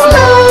 roll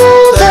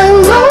over,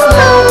 roll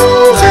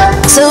over.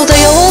 So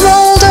they all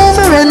rolled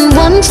over and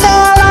one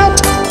fell out.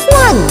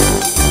 1,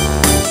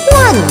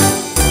 1.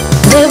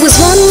 There was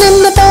 1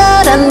 in the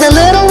bed and the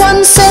little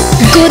one said,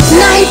 good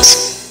night.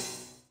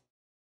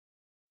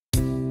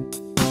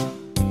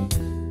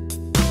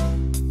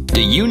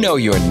 Do you know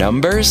your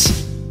numbers?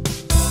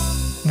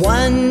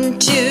 1,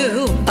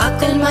 2,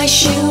 buckle my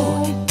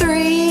shoe.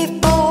 3,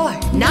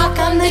 4, knock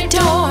on the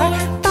door.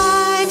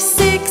 5,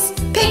 6,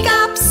 pick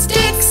up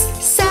sticks.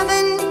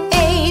 7,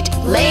 8,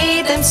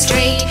 lay them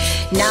straight.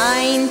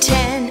 9,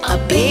 10, a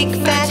big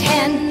fat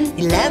hen.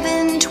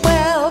 11,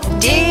 12,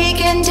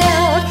 dig and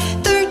delve.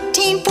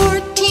 13,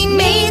 14,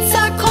 maids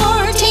are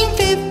courting.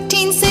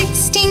 15,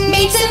 16,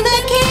 maids in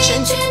the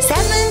kitchen.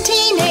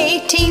 17,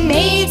 18,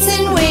 maids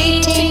in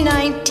waiting.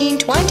 19,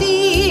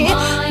 20,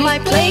 my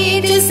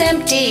plate is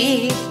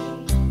empty.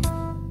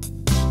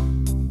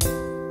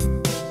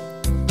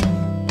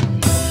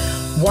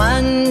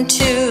 1,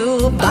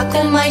 2,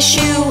 buckle my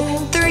shoe.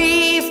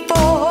 3,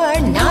 4,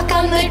 knock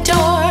on the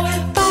door.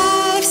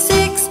 5,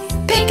 6,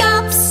 pick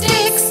up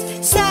sticks.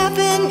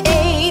 7,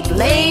 8,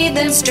 lay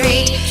them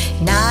straight.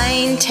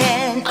 9,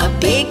 10, a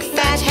big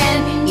fat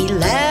hen.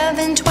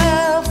 11,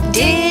 12,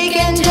 dig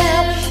and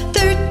delve.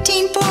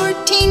 13,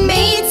 14,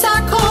 maids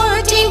are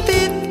courting.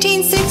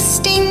 15,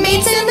 16,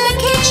 maids in the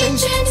kitchen.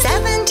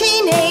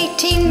 17,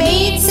 18,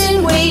 maids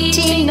in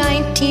waiting.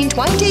 19,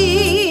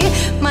 20,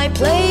 my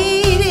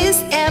plate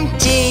is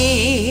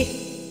empty.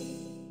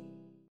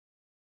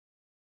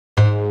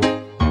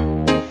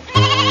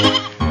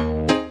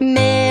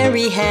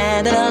 Mary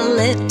had a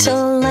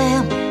little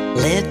lamb,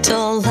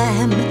 little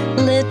lamb,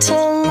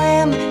 little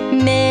lamb.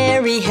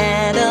 Mary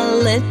had a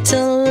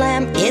little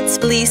lamb, its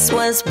fleece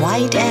was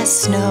white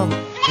as snow.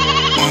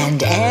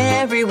 And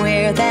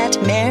everywhere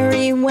that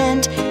Mary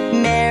went,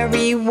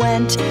 Mary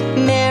went,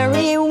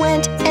 Mary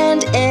went.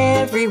 And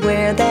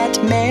everywhere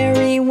that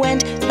Mary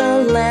went,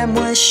 the lamb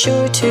was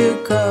sure to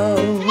go.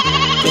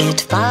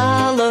 It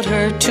followed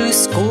her to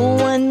school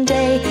one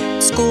day,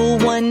 school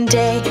one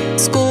day,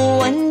 school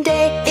one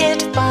day.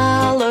 It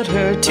followed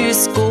her to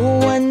school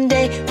one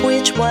day,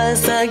 which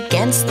was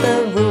against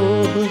the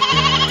rule.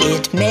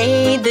 It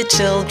made the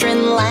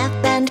children laugh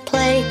and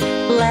play,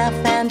 laugh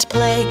and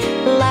play,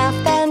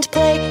 laugh and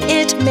play.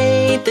 It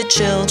made the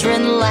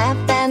children laugh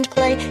and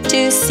play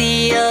to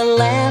see a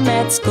lamb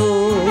at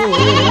school.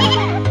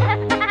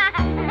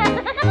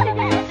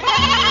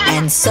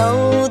 And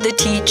so the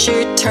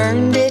teacher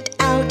turned it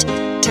out,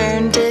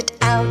 turned it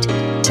out,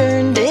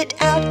 turned it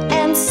out.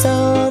 And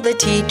so the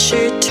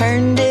teacher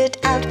turned it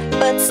out,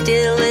 but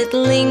still it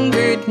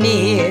lingered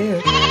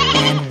near.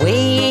 And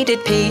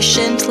waited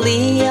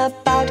patiently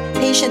about,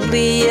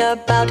 patiently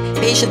about,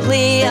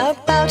 patiently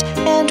about.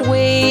 And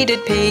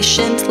waited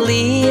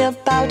patiently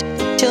about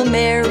till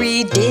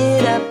Mary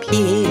did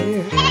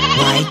appear.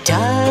 Why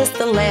does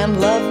the lamb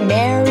love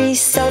Mary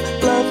so,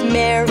 love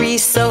Mary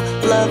so,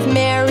 love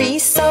Mary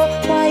so?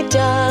 Why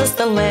does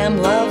the lamb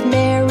love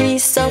Mary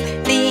so?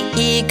 The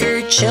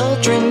eager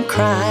children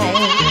cry.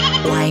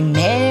 Why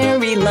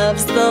Mary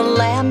loves the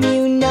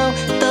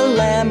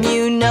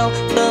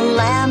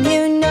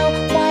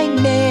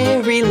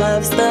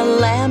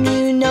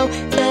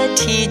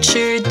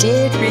teacher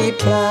did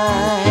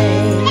reply.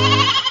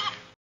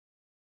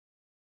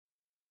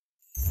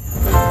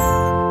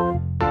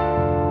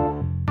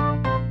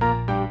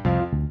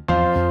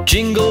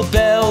 Jingle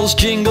bells,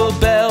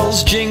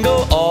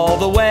 jingle all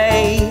the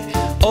way.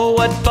 Oh,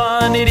 what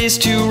fun it is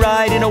to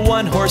ride in a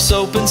one-horse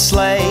open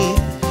sleigh.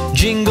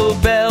 Jingle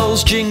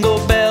bells, jingle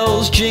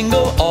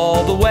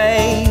all the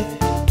way.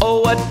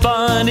 Oh, what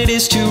fun it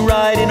is to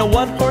ride in a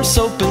one-horse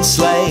open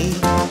sleigh.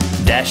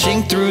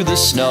 Dashing through the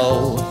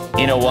snow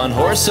in a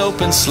one-horse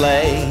open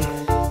sleigh.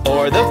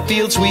 O'er the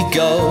fields we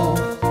go,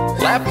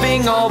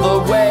 laughing all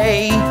the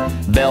way.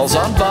 Bells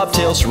on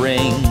bobtails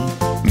ring,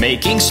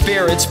 making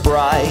spirits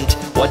bright.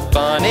 What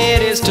fun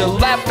it is to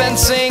laugh and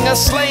sing a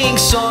sleighing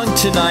song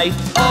tonight.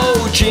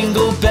 Oh,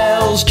 jingle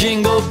bells,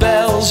 jingle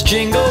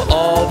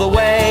all the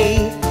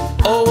way.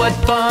 Oh, what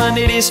fun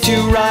it is to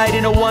ride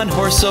in a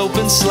one-horse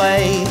open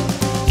sleigh.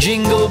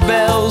 Jingle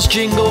bells,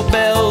 jingle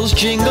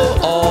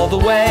all the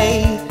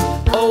way.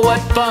 Oh,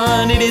 what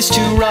fun it is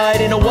to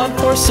ride in a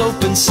one-horse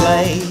open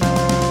sleigh.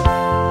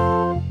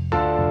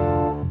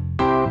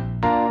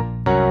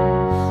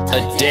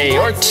 A day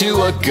or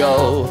two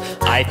ago,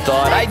 I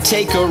thought I'd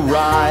take a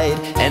ride,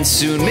 and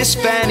soon Miss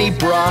Fanny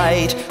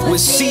Bright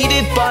was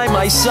seated by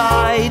my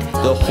side.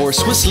 The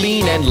horse was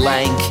lean and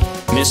lank,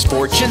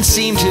 misfortune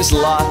seemed his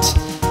lot.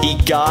 He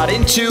got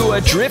into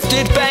a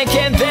drifted bank,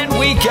 and then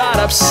we got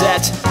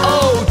upset.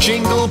 Oh,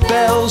 jingle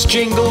bells,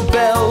 jingle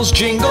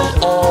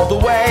all the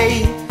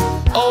way.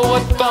 Oh,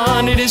 what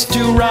fun it is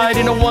to ride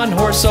in a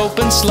one-horse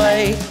open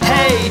sleigh.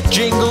 Hey,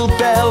 jingle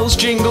bells,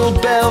 jingle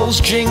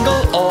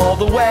all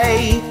the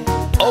way.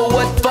 Oh,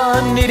 what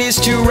fun it is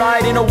to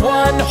ride in a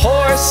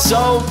one-horse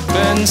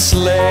open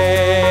sleigh.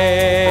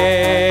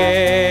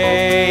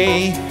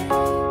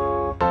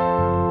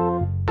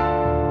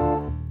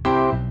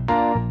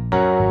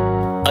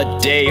 A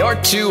day or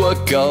two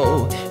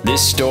ago,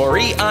 this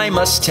story I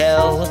must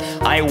tell.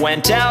 I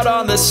went out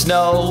on the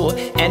snow,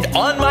 and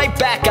on my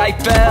back I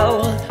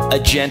fell. A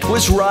gent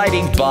was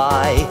riding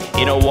by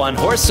in a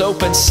one-horse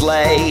open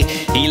sleigh.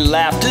 He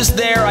laughed as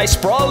there I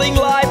sprawling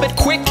lie, but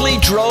quickly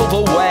drove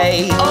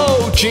away.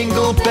 Oh,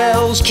 jingle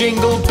bells,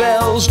 jingle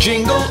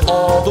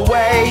all the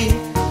way.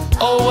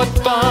 Oh, what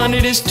fun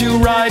it is to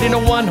ride in a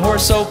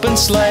one-horse open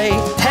sleigh.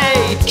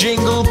 Hey,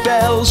 jingle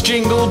bells,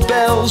 jingle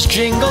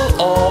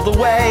all the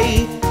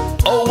way.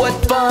 Oh, what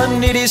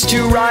fun it is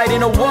to ride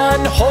in a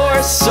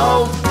one-horse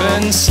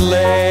open sleigh.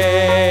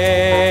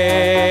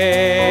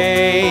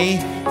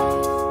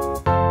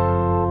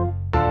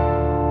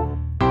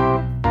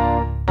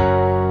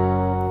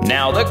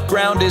 Now the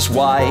ground is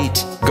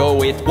white,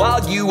 go it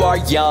while you are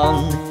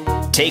young.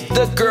 Take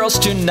the girls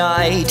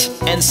tonight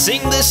and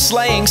sing this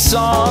sleighing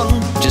song.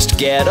 Just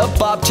get a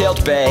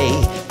bobtailed bay,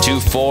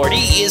 240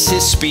 is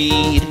his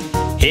speed.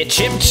 Hitch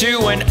him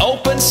to an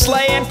open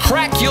sleigh and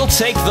crack, you'll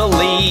take the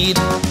lead.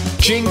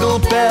 Jingle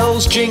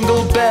bells,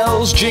 jingle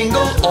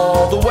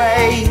all the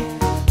way.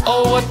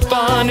 Oh, what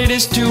fun it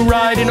is to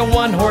ride in a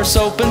one-horse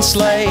open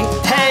sleigh.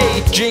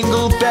 Hey,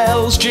 jingle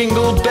bells,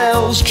 jingle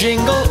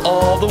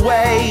all the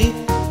way.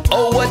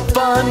 Oh, what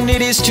fun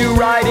it is to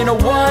ride in a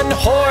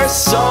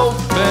one-horse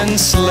open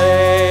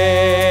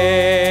sleigh.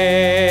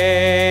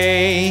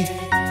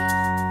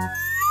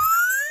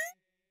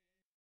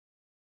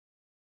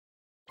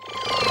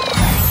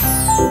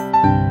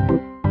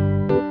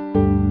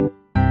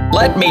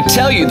 Let me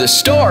tell you the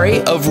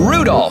story of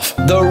Rudolph,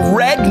 the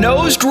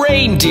red-nosed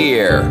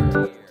reindeer.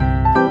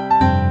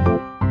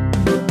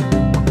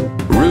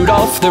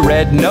 Rudolph, the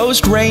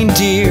red-nosed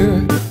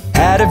reindeer,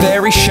 had a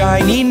very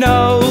shiny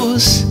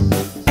nose.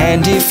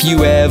 And if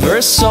you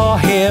ever saw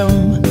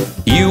him,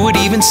 you would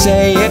even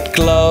say it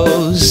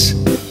glows.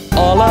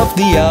 All of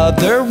the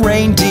other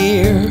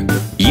reindeer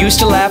used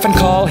to laugh and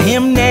call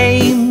him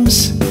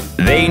names.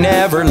 They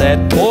never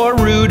let poor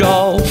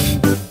Rudolph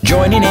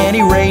join in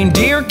any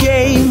reindeer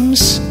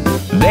games.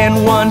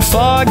 Then one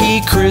foggy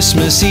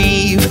Christmas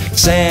Eve,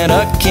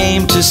 Santa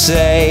came to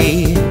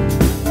say,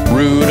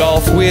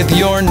 Rudolph, with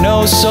your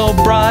nose so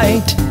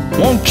bright,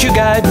 won't you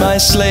guide my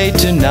sleigh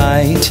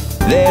tonight?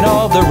 Then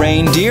all the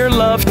reindeer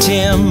loved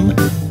him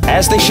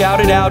as they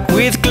shouted out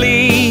with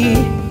glee,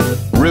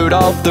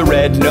 Rudolph, the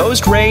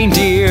red-nosed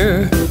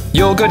reindeer,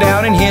 you'll go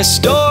down in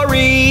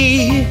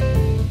history.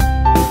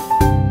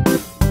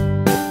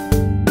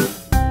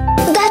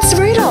 That's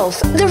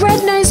Rudolph, the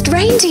red-nosed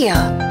reindeer.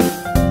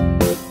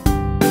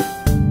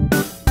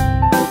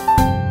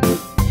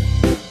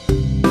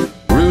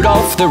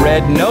 Rudolph, the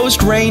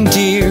red-nosed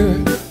reindeer,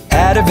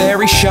 had a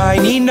very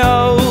shiny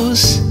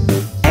nose.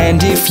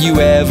 And if you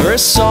ever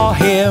saw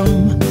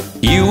him,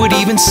 you would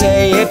even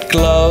say it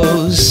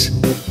glows.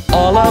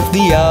 All of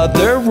the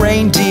other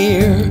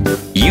reindeer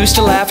used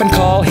to laugh and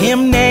call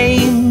him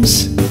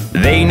names.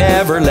 They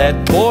never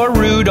let poor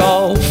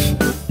Rudolph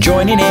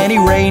join in any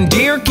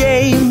reindeer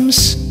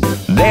games.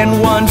 Then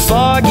one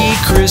foggy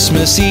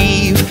Christmas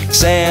Eve,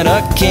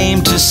 Santa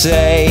came to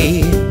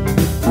say,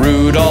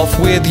 Rudolph,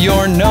 with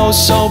your nose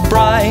so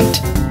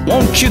bright,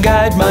 won't you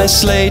guide my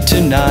sleigh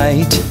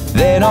tonight?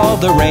 Then all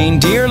the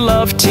reindeer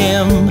loved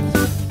him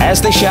as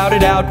they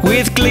shouted out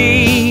with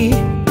glee.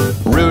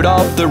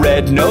 Rudolph the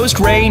red-nosed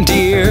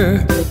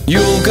reindeer,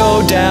 you'll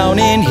go down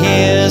in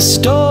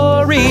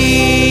history.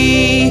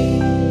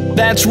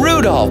 That's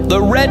Rudolph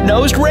the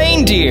red-nosed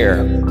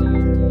reindeer.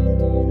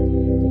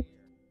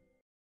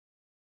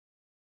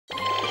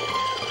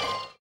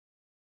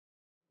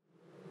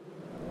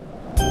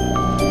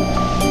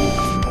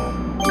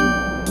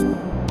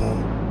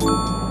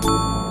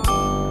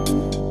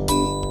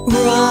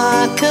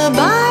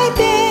 Rock-a-bye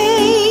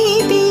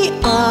baby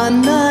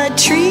on the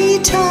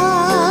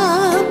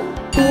treetop.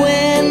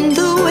 When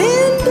the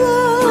wind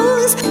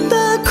blows,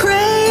 the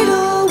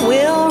cradle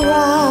will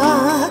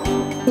rock.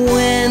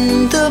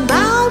 When the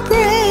bough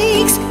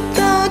breaks,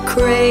 the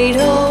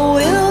cradle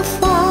will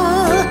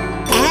fall,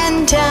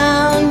 and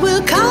down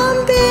will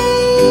come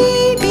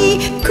baby,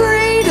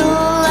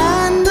 cradle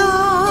and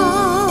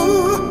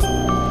all.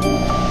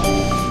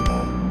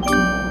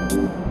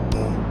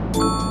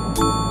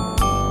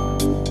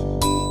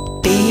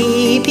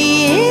 Baby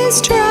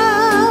is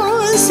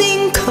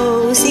drowsing,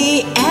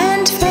 cozy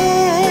and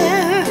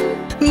fair.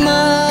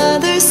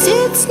 Mother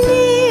sits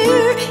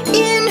near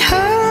in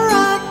her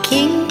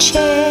rocking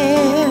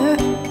chair.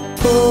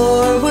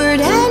 Forward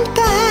and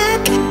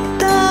back,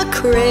 the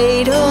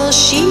cradle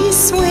she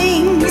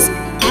swings,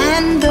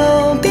 and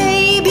though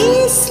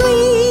baby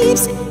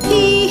sleeps,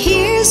 he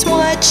hears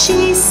what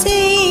she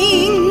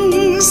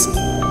sings.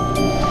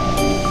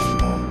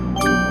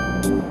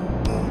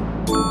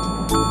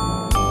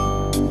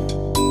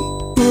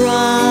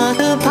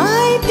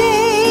 Rock-a-bye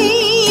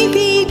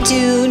baby,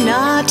 do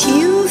not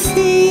you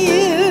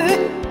fear.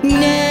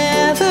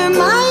 Never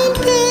mind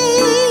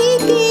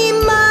baby,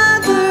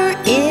 mother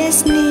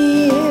is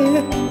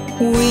near.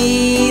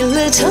 We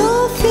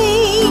little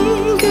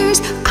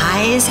fingers,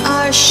 eyes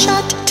are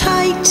shut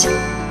tight,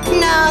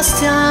 now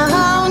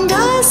sound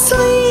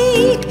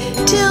asleep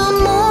till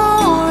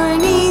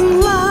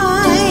morning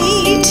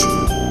light.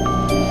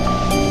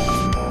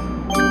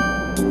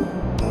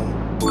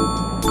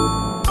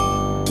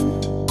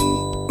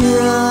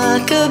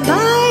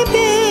 Rock-a-bye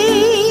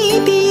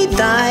baby,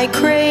 thy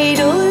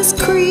cradle is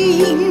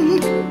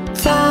green.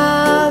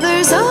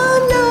 Father's a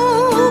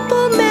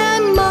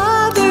nobleman,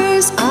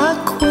 mother's a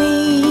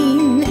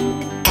queen,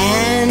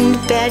 and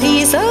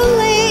Betty's a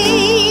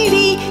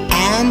lady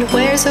and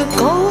wears a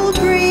gold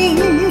ring,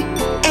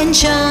 and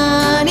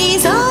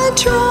Johnny's a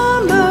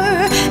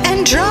drummer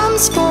and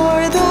drums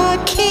for the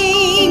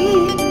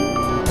king.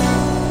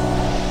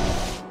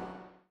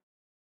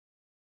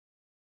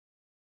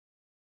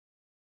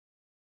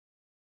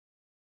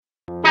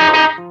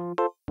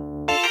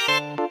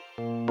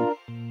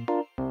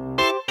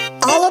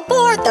 All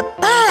aboard the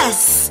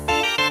bus!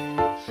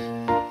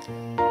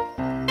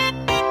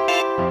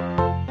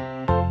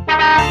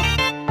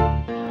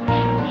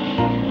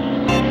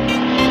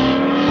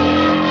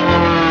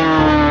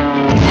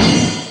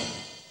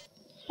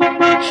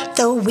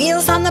 The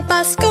wheels on the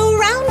bus go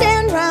round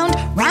and round,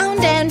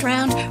 round and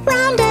round,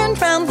 round and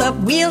round. The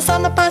wheels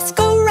on the bus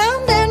go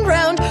round and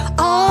round,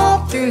 all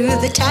through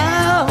the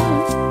town.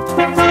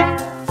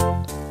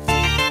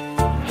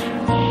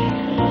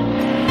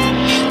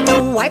 The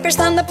wipers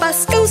on the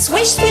bus go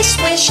swish, swish,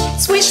 swish,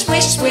 swish,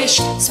 swish,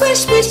 swish, swish,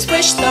 swish,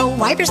 swish. The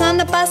wipers on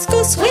the bus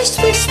go swish,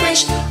 swish,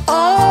 swish,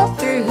 all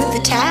through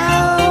the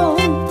town.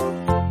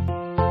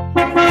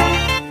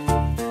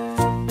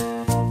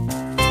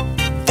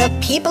 The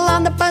people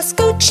on the bus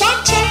go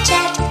chat, chat,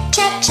 chat,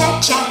 chat,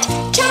 chat, chat,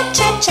 chat,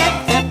 chat,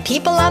 chat. The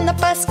people on the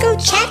bus go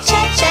chat,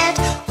 chat, chat,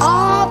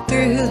 all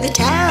through the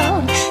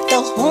town.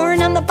 The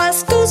horn on the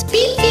bus goes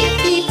beep, beep,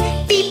 beep,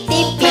 beep,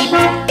 beep, beep,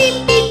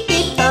 beep, beep,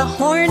 beep. The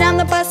horn on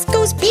the bus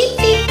goes beep,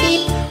 beep,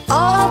 beep,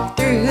 all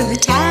through the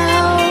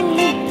town.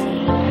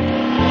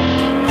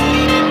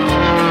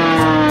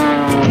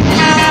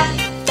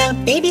 The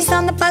babies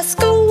on the bus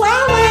go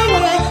wah, wah,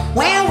 wah,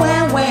 wah,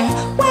 wah, wah,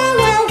 wah,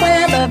 wah,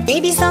 wah. The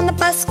babies on the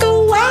bus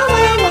go wah,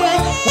 wah, wah,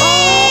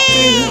 all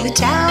through the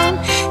town.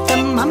 The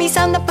mummies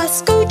on the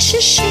bus go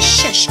shush,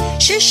 shush,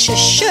 shush,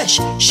 shush, shush,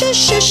 shush,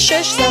 shush,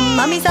 shush. The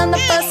mummies on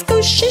the bus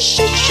go shush,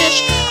 shush,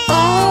 shush,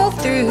 all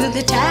through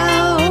the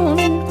town.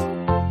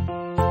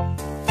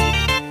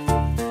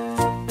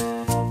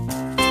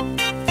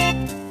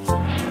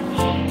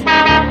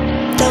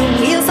 The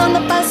wheels on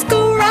the bus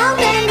go round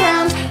and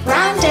round,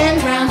 round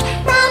and round,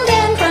 round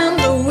and round.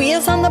 The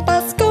wheels on the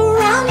bus go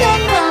round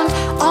and round,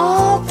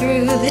 all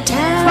through the town.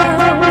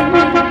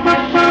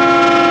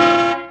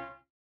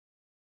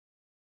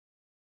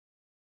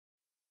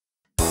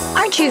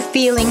 Aren't you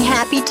feeling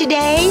happy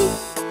today?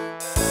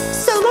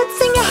 So let's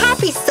sing a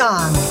happy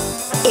song.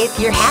 If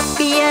you're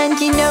happy and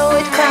you know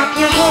it, clap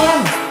your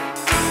hands.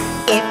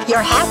 If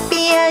you're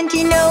happy and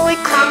you know it,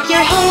 clap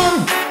your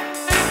hands.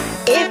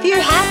 If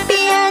you're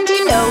happy and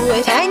you know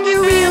it, and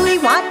you really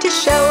want to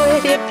show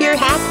it. If you're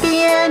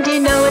happy and you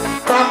know it,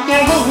 clap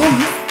your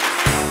hands.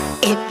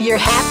 If you're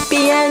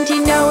happy and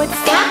you know it,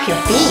 stamp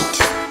your feet.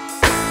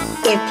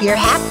 If you're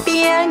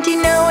happy and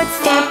you know it,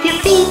 stamp your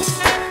feet.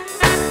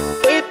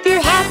 If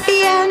you're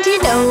happy and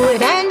you know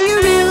it, and you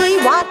really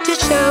want to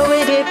show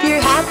it. If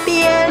you're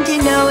happy and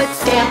you know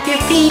stamp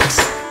your feet.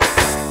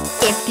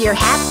 If you're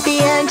happy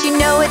and you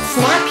know it,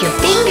 snap your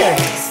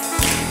fingers.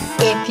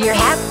 If you're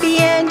happy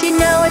and you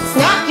know it,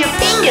 snap your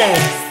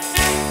fingers.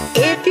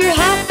 If you're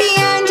happy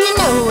and you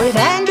know it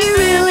and you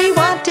really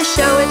want to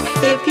show it,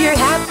 if you're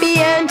happy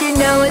and you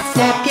know it,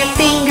 snap your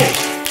fingers.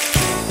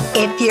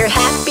 If you're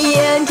happy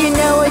and you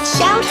know it,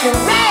 shout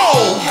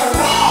hooray!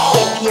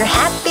 If you're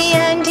happy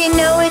and you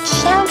know it,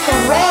 shout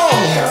hooray!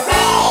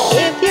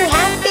 If you're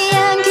happy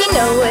and you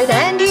know it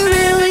and you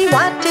really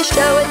want to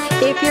show it,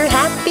 if you're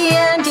happy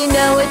and you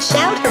know it,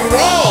 shout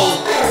hooray!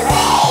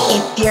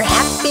 If you're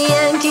happy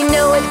and you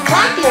know it,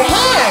 clap your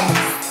hands!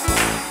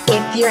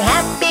 If you're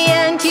happy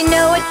and you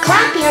know it,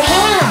 clap your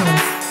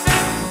hands!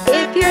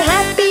 If you're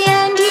happy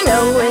and you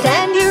know it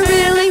and you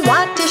really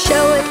want to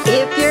show it,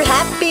 if you're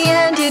happy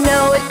and you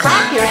know it,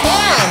 clap your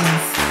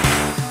hands!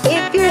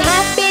 If you're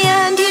happy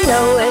and you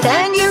know it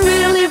and you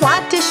really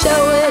want to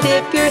show it,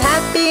 if you're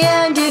happy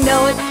and you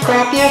know it,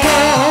 clap your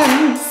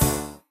hands!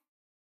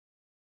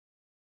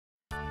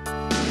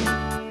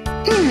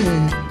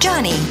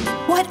 Johnny,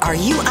 what are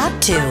you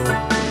up to?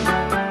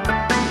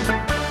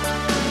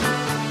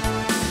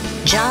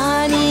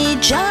 Johnny,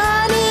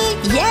 Johnny,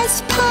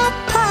 yes,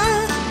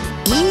 Papa.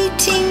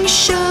 Eating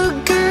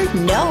sugar,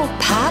 no,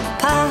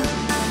 Papa.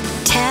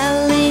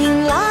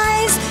 Telling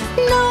lies,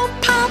 no,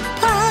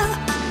 Papa.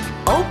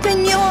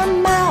 Open your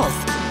mouth,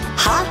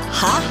 ha,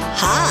 ha,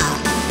 ha.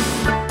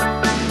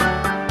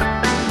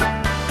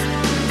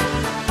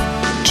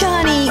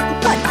 Johnny,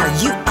 what are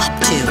you up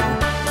to?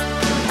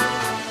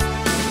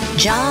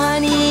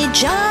 Johnny,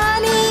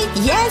 Johnny,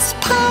 yes,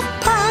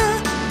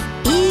 Papa.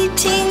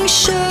 Eating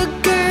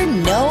sugar,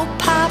 no,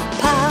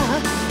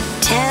 Papa.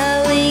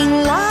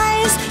 Telling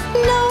lies,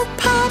 no,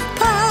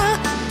 Papa.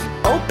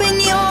 Open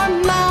your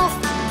mouth,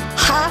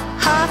 ha,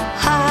 ha,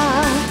 ha.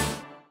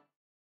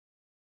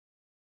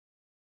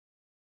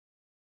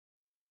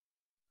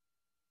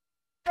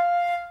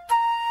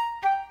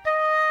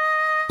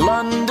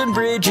 London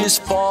Bridge is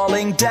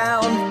falling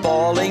down,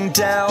 falling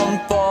down,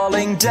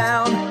 falling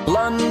down.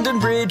 London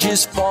Bridge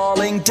is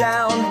falling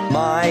down,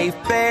 my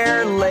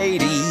fair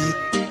lady.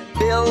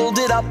 Build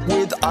it up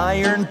with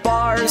iron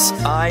bars,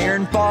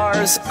 iron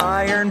bars,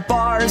 iron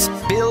bars.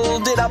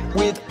 Build it up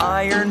with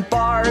iron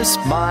bars,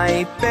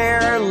 my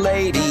fair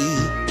lady.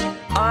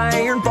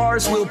 Iron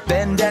bars will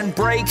bend and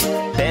break,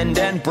 bend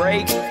and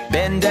break,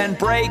 bend and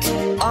break.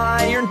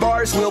 Iron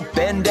bars will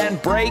bend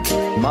and break,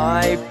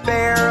 my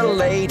fair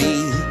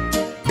lady.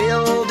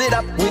 Build it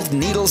up with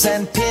needles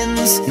and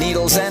pins,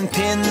 needles and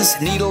pins,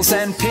 needles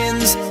and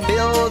pins.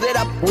 Build it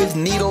up with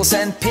needles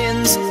and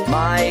pins,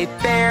 my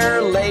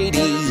fair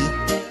lady.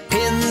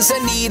 Pins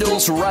and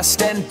needles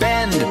rust and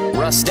bend,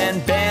 rust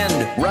and bend,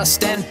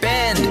 rust and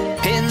bend.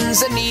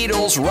 Pins and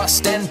needles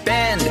rust and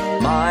bend,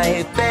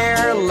 my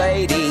fair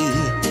lady.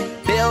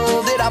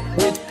 Build it up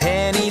with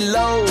penny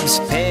loaves,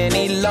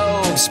 penny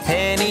loaves,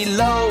 penny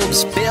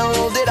loaves.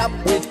 Build it up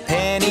with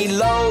penny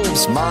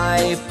loaves,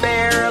 my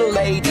fair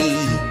lady.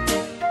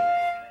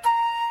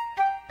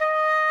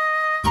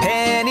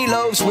 Penny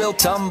loaves will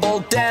tumble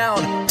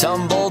down,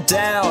 tumble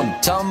down,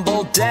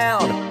 tumble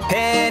down.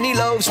 Penny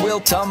loaves will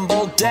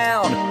tumble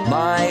down,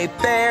 my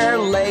fair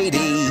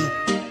lady.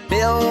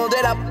 Build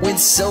it up with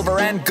silver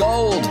and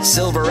gold,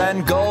 silver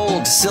and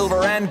gold,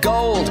 silver and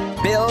gold.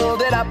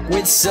 Build it up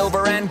with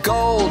silver and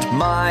gold,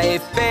 my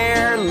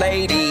fair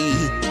lady.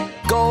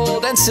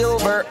 Gold and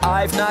silver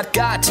I've not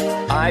got,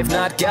 I've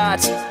not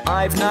got,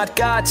 I've not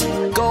got.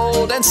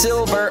 Gold and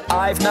silver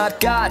I've not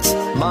got,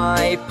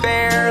 my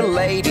fair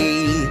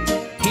lady.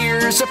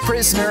 Here's a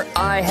prisoner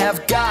I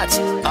have got,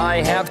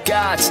 I have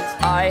got,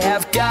 I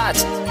have got.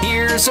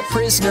 Here's a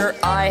prisoner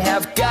I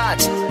have got,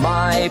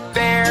 my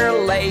fair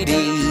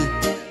lady.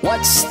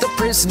 What's the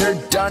prisoner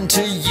done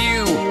to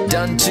you,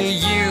 done to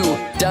you,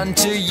 done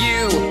to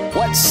you?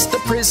 What's the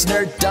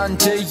prisoner done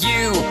to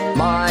you,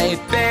 my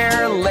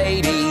fair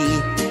lady?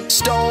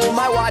 Stole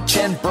my watch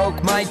and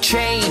broke my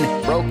chain,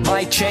 broke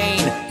my chain,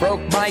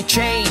 broke my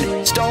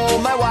chain. Stole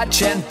my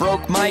watch and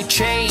broke my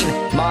chain,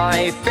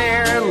 my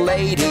fair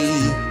lady.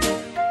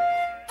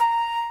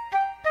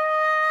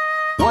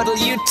 What'll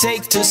you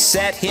take to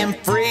set him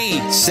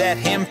free? Set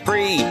him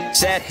free,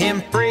 set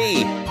him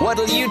free.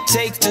 What'll you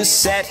take to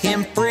set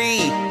him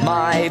free,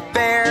 my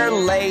fair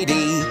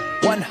lady?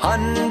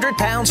 100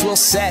 pounds will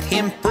set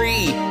him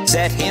free,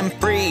 set him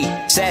free,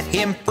 set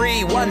him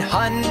free.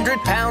 100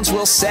 pounds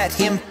will set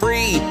him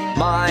free,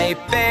 my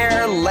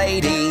fair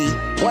lady.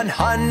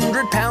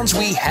 100 pounds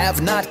we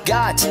have not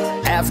got,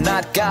 have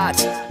not got,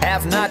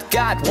 have not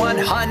got.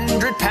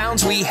 100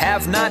 pounds we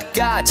have not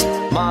got,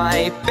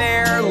 my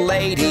fair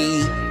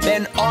lady.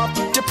 Then off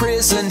to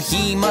prison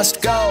he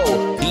must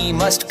go, he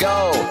must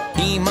go,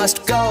 he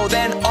must go.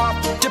 Then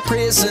off to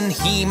prison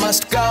he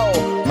must go,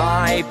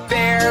 my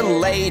fair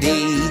lady.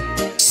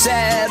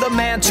 Set a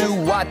man to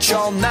watch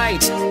all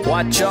night,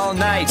 watch all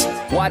night,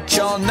 watch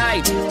all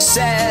night.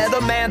 Set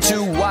a man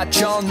to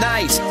watch all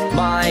night,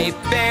 my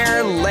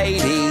fair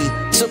lady.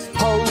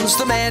 Suppose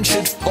the man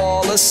should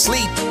fall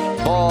asleep,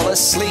 fall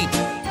asleep,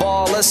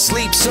 fall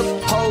asleep.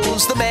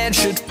 Suppose the man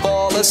should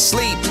fall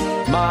asleep.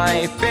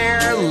 My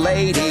fair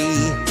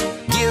lady,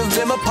 give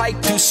him a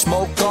pipe to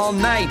smoke all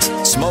night,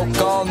 smoke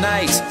all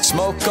night,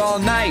 smoke all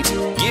night.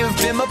 Give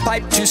him a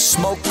pipe to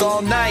smoke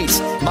all night,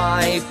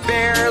 my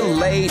fair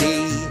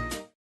lady.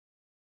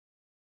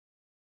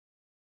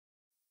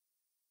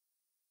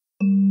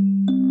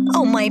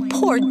 Oh, my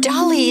poor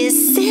dolly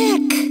is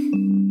sick.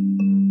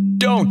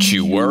 Don't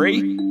you worry.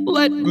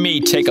 Let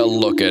me take a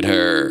look at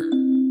her.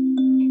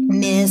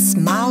 Miss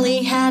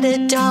Molly had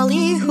a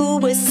dolly who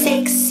was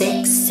sick,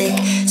 sick, sick.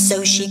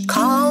 So she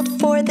called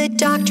for the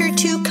doctor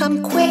to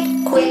come quick,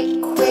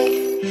 quick,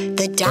 quick.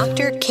 The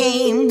doctor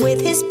came with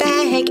his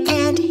bag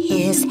and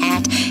his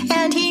hat,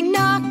 and he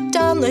knocked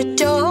on the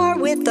door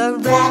with a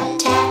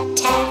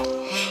rat-tat-tat.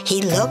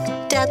 He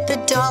looked at the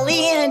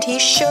dolly and he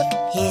shook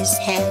his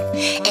head,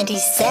 and he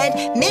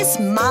said, Miss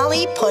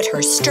Molly, put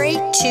her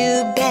straight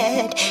to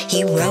bed.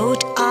 He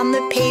wrote on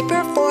the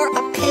paper for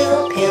a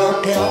pill, pill,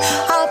 pill.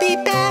 I'll be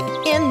back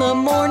in the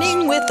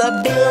morning with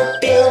a bill,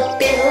 bill,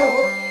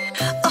 bill.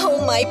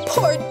 Oh, my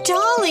poor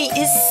dolly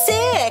is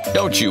sick.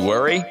 Don't you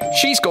worry.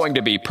 She's going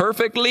to be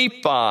perfectly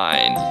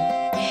fine.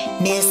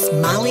 Miss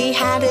Molly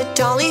had a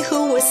dolly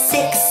who was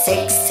sick,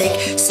 sick,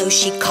 sick. So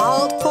she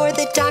called for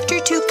the doctor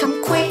to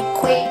come quick,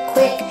 quick,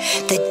 quick.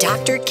 The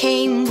doctor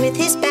came with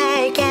his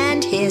bag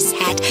and his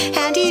hat,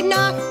 and he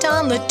knocked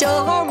on the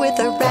door with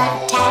a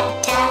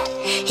rat-tat-tat.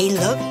 He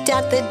looked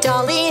at the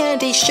dolly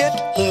and he shook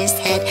his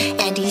head,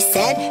 and he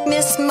said,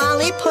 Miss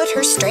Molly, put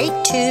her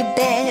straight to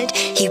bed.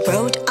 He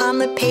wrote on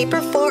the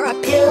paper for a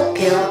pill,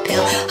 pill,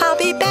 pill. I'll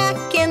be back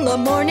in the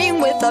morning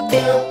with a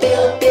bill,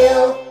 bill,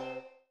 bill.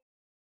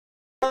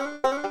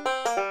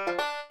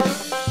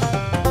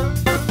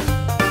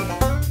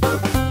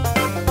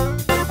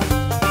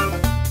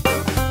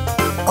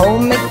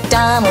 Old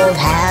MacDonald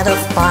had a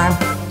farm,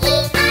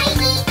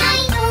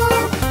 E-I-E-I-O.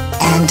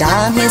 and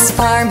on his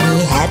farm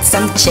he had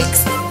some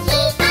chicks,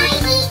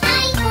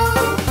 E-I-E-I-O.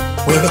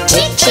 with a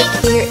chick, chick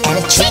here and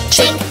a chick,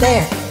 chick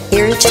there.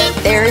 Here a chick,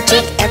 there a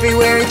chick,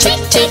 everywhere a chick,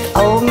 chick.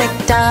 Old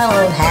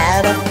MacDonald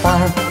had a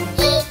farm.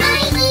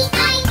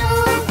 E-I-E-I-O.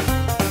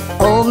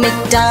 Old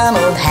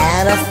MacDonald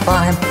had a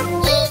farm,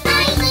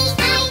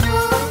 E-I-E-I-O.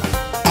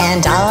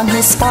 and on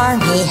his farm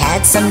he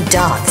had some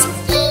dogs,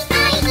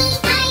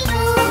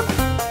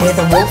 with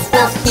a wolf,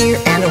 wolf here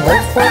and a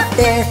wolf, wolf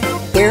there.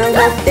 Here a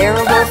wolf, there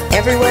a wolf,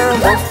 everywhere a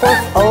wolf,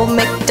 wolf. Old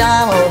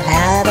MacDonald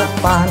had a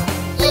farm.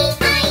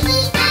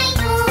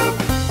 E-I-E-I-O.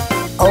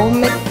 Old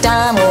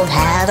MacDonald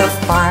had a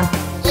farm,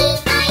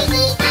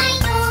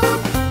 E-I-E-I-O.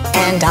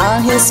 and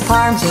on his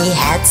farm he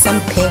had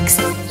some pigs,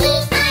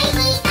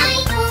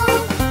 E-I-E-I-O.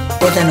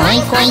 with an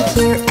oink, oink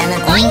here and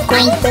an oink,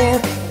 oink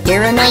there.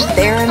 Here an oink,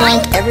 there an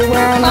oink,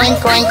 everywhere an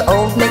oink, oink.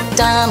 Old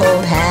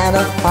MacDonald had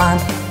a farm.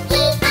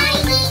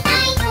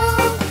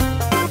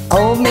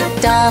 Old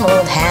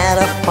MacDonald had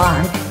a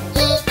farm,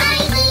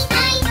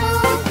 E-I-E-I-O.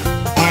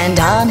 and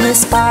on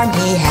his farm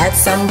he had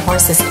some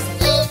horses,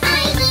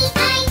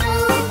 E-I-E-I-O.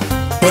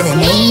 with a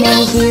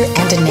neigh-neigh here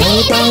and a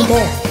neigh-neigh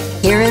there.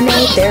 Here a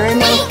neigh, there a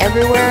neigh,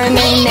 everywhere a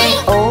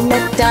neigh-neigh. Old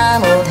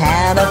MacDonald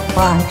had a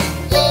farm.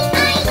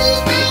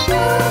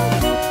 E-I-E-I-O.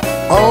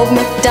 Old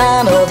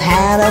MacDonald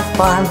had a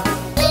farm,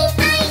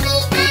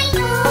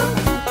 E-I-E-I-O.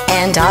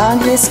 and on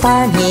his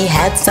farm he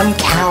had some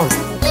cows,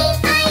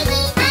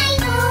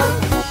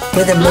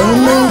 with a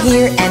moo-moo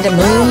here and a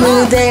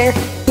moo-moo there.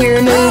 Here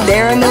a moo,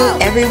 there a moo,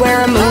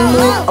 everywhere a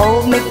moo-moo.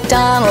 Old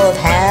MacDonald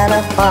had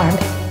a farm.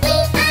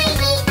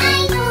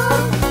 E-I-E-I-O.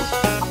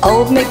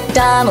 Old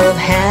MacDonald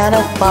had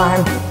a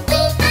farm,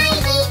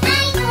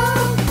 E-I-E-I-O.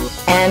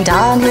 and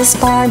on his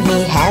farm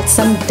he had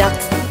some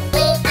ducks,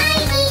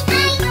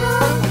 E-I-E-I-O.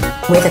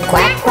 with a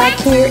quack, quack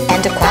here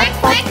and a quack,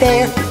 quack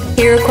there.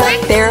 Here a quack,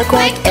 there a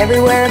quack,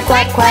 everywhere a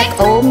quack, quack.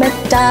 Old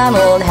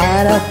MacDonald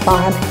had a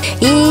farm.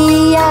 E-I-E-I-O.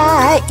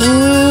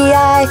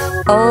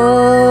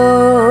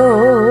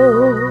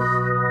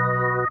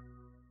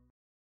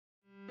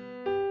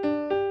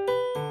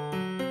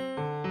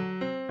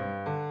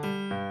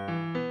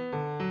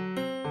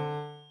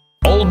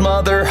 Old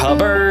Mother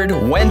Hubbard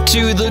went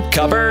to the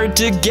cupboard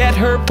to get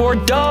her poor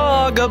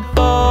dog a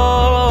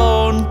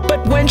bone.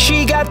 But when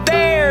she got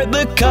there,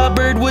 the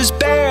cupboard was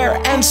bare,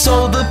 and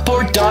so the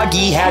poor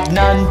doggy had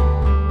none.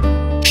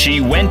 She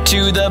went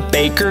to the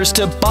baker's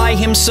to buy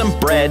him some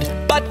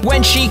bread, but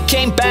when she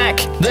came back,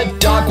 the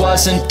dog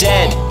wasn't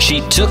dead.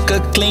 She took a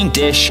clean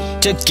dish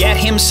to get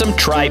him some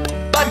tripe,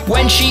 but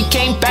when she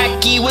came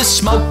back, he was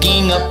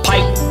smoking a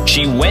pipe.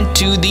 She went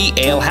to the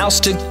alehouse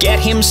to get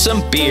him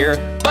some beer,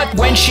 but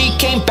when she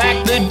came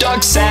back, the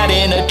dog sat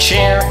in a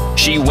chair.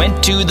 She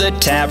went to the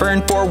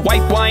tavern for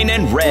white wine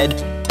and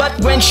red, but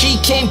when she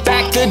came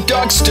back, the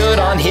dog stood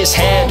on his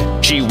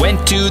head. She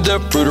went to the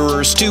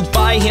fruiterer's to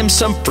buy him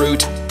some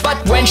fruit, but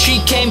when she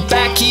came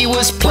back, he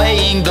was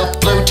playing the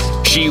flute.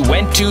 She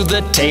went to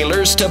the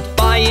tailor's to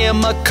buy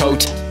him a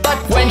coat, but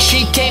when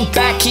she came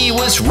back, he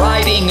was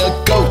riding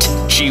a goat.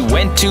 She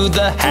went to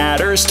the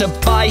hatter's to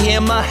buy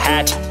him a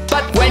hat,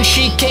 But when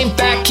she came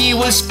back, he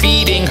was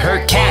feeding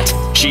her cat.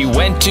 She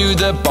went to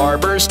the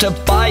barber's to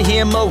buy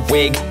him a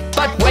wig.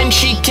 But when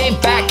she came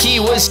back, he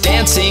was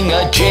dancing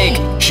a jig.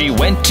 She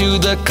went to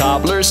the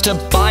cobbler's to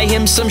buy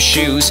him some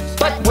shoes.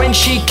 But when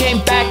she came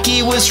back,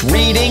 he was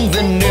reading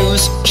the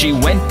news. She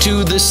went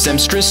to the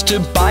seamstress to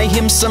buy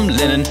him some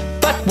linen.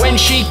 But when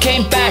she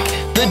came back,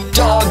 the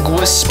dog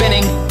was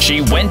spinning.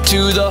 She went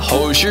to the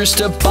hosier's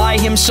to buy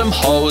him some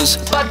hose.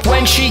 But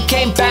when she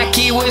came back,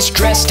 he was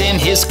dressed in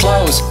his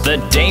clothes. The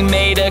dame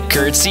made a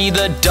curtsy,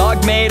 the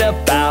dog made a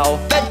bow.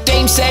 The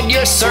dame said,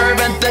 "Your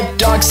servant," the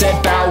dog said,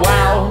 "Bow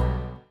wow."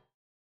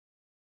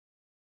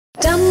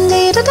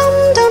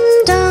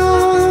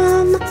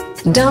 Dum-dee-da-dum-dum-dum,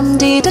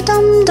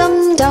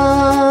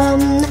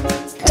 dum-dee-da-dum-dum-dum,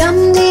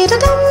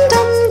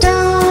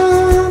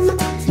 dum-dee-da-dum-dum-dum,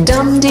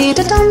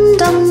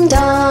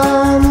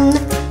 dum-dee-da-dum-dum-dum.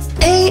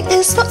 A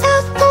is for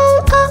apple,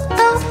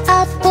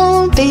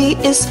 apple. B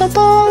is for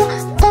ball,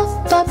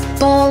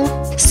 ball.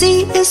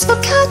 C is for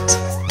cat,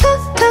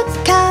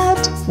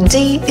 cat.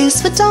 D is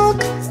for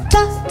dog,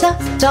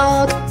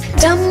 dog.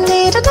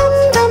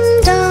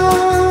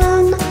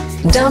 Dum-dee-da-dum-dum-dum,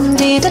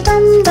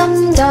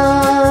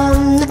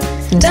 dum-dee-da-dum-dum-dum,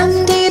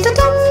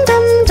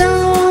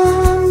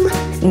 dum-dee-da-dum-dum-dum,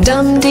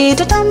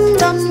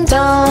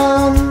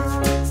 dum-dee-da-dum-dum-dum.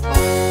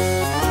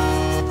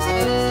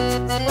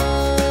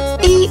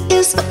 E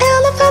is for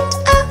elephant,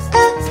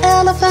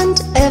 elephant.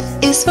 F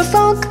is for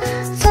frog,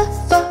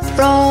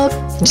 frog.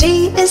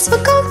 G is for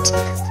goat,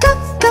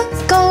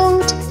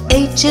 goat.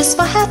 H is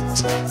for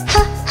hat,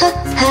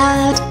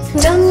 hat.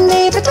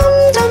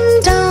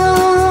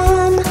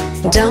 Dum-dee-da-dum-dum-dum,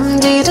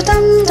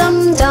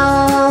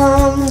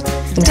 dum-dee-da-dum-dum-dum,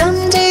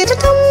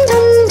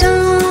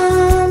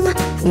 dum-dee-da-dum-dum-dum,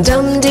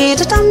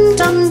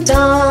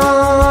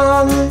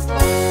 dum-dee-da-dum-dum-dum.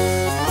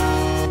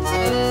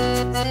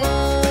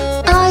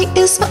 I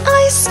is for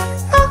ice,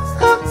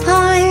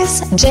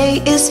 ice.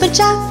 J is for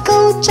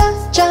jackal,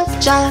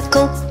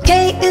 jackal.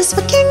 K is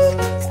for king,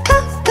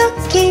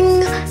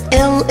 king.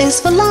 L is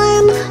for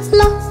lion,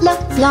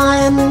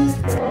 lion.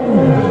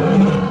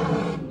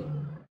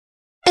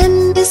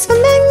 N is for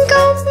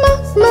mango,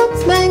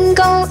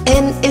 mango.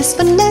 N is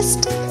for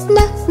nest,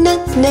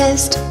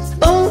 nest.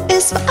 O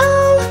is for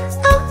owl,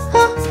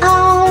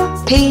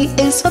 owl. P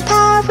is for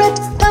parrot,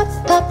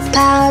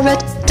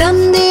 parrot.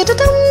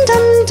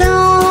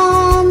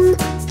 Dum-dee-da-dum-dum-dum,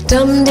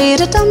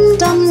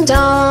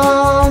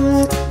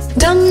 dum-dee-da-dum-dum-dum,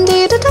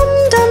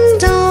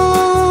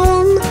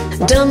 dum-dee-da-dum-dum-dum,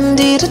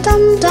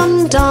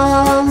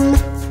 dum-dee-da-dum-dum-dum.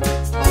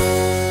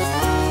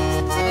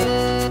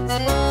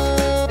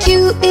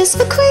 Q is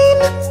for queen,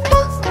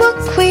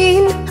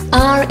 queen.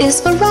 R is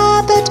for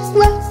rabbit,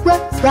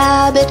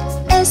 rabbit.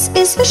 S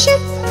is for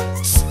ship,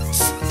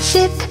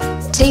 ship.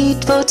 T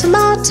for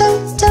tomato,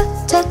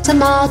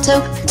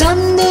 tomato.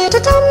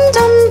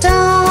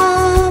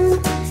 Dum-dee-da-dum-dum-dum,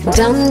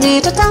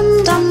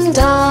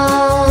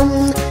 dum-dee-da-dum-dum-dum,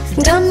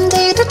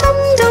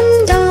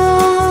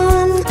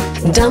 dum-dee-da-dum-dum-dum,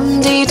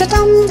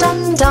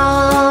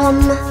 dum-dee-da-dum-dum-dum.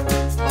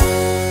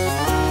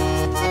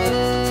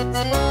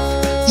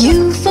 U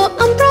for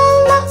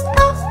umbrella,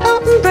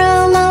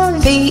 umbrella.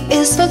 V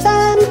is for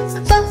van,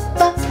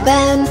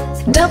 van.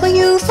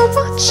 W for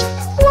watch,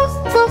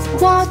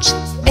 watch.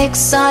 X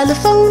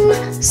xylophone,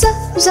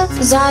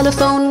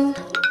 xylophone.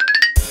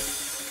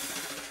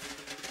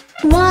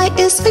 Y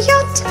is for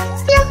yacht,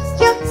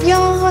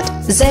 yacht.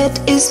 Z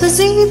is for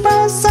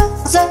zebra,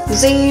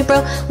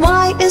 zebra.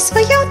 Y is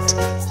for yacht,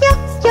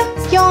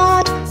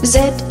 yacht. Z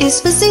is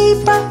for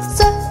zebra,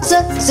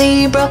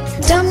 zebra.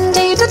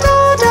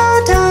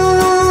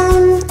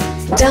 Dum-dee-da-da-da-dum,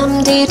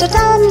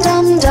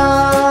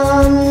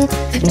 dum-dee-da-dum-dum-dum,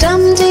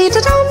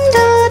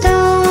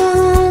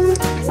 dum-dee-da-dum-da-dum,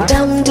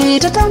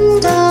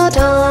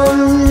 dum-dee-da-dum-da-dum.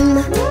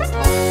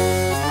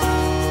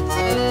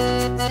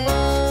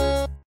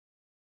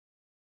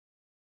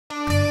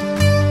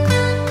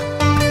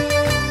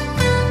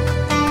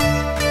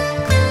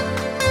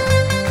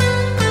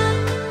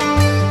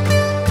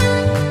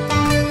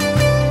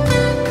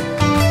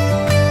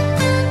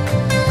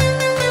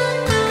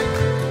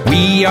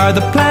 We are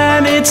the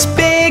planets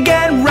big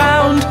and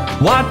round.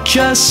 Watch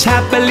us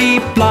happily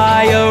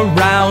fly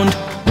around.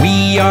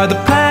 We are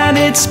the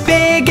planets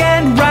big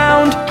and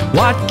round.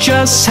 Watch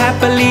us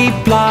happily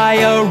fly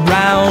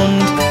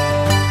around.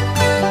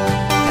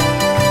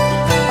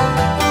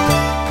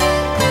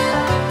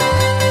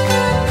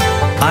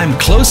 I'm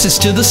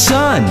closest to the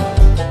sun.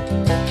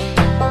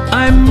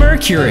 I'm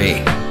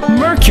Mercury,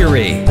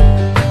 Mercury.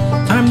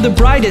 I'm the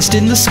brightest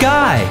in the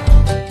sky.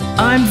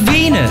 I'm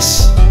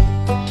Venus,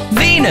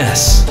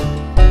 Venus.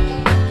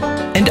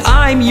 And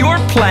I'm your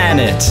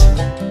planet.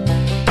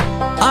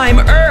 I'm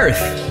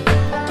Earth,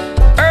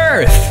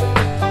 Earth.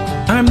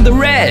 I'm the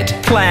red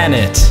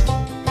planet.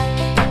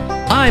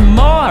 I'm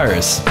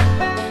Mars,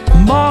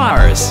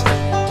 Mars.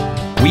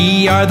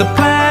 We are the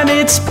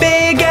planets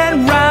big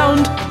and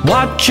round.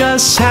 Watch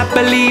us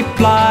happily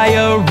fly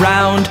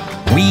around.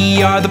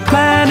 We are the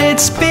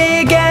planets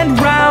big and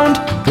round.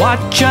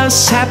 Watch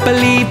us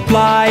happily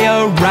fly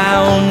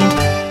around.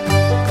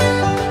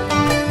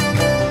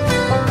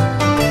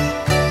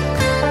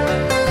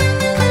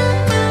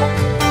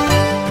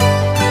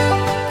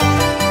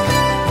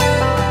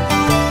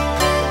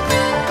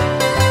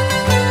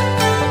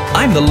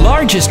 I'm the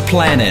largest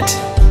planet.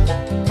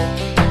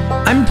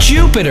 I'm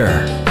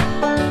Jupiter.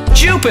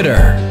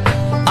 Jupiter.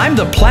 I'm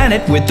the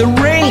planet with the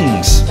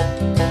rings.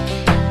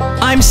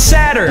 I'm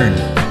Saturn.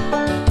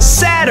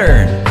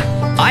 Saturn.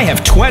 I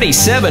have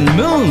 27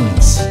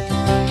 moons.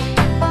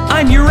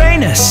 I'm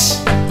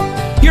Uranus.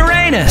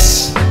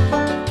 Uranus.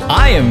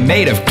 I am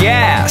made of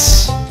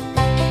gas.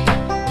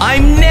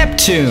 I'm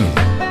Neptune.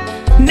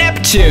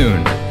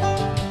 Neptune.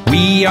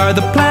 We are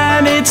the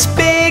planets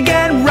big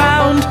and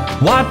round.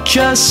 Watch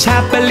us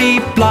happily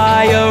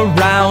fly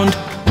around.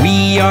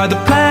 We are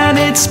the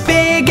planets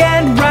big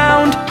and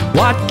round.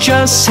 Watch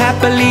us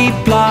happily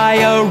fly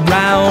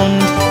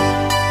around.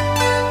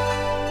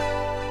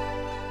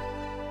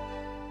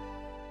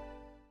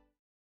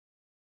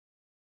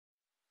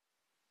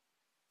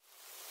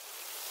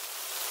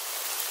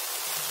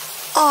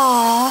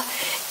 Aw,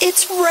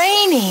 it's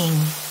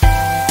raining.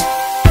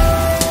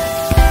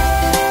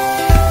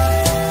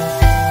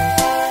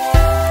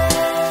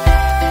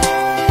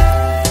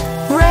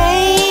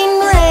 Rain,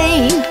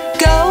 rain,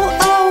 go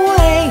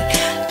away.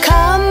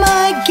 Come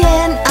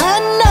again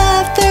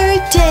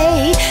another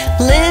day.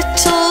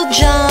 Little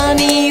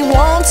Johnny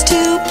wants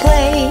to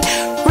play.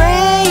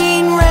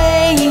 Rain,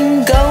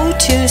 rain, go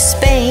to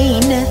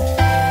Spain.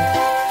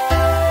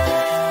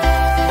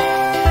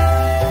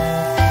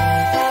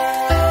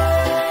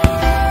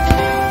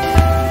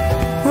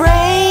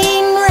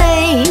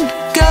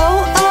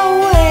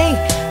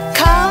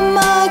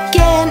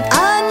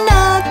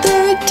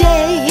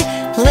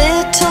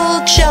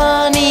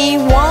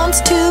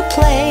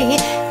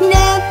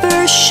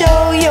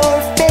 Show your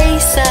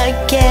face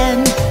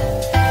again.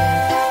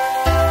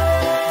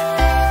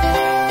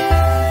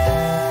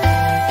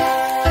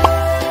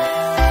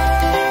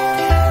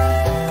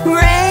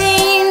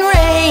 Rain,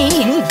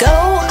 rain, go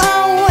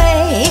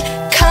away.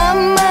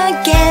 Come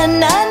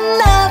again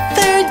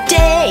another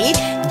day.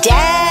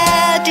 Dad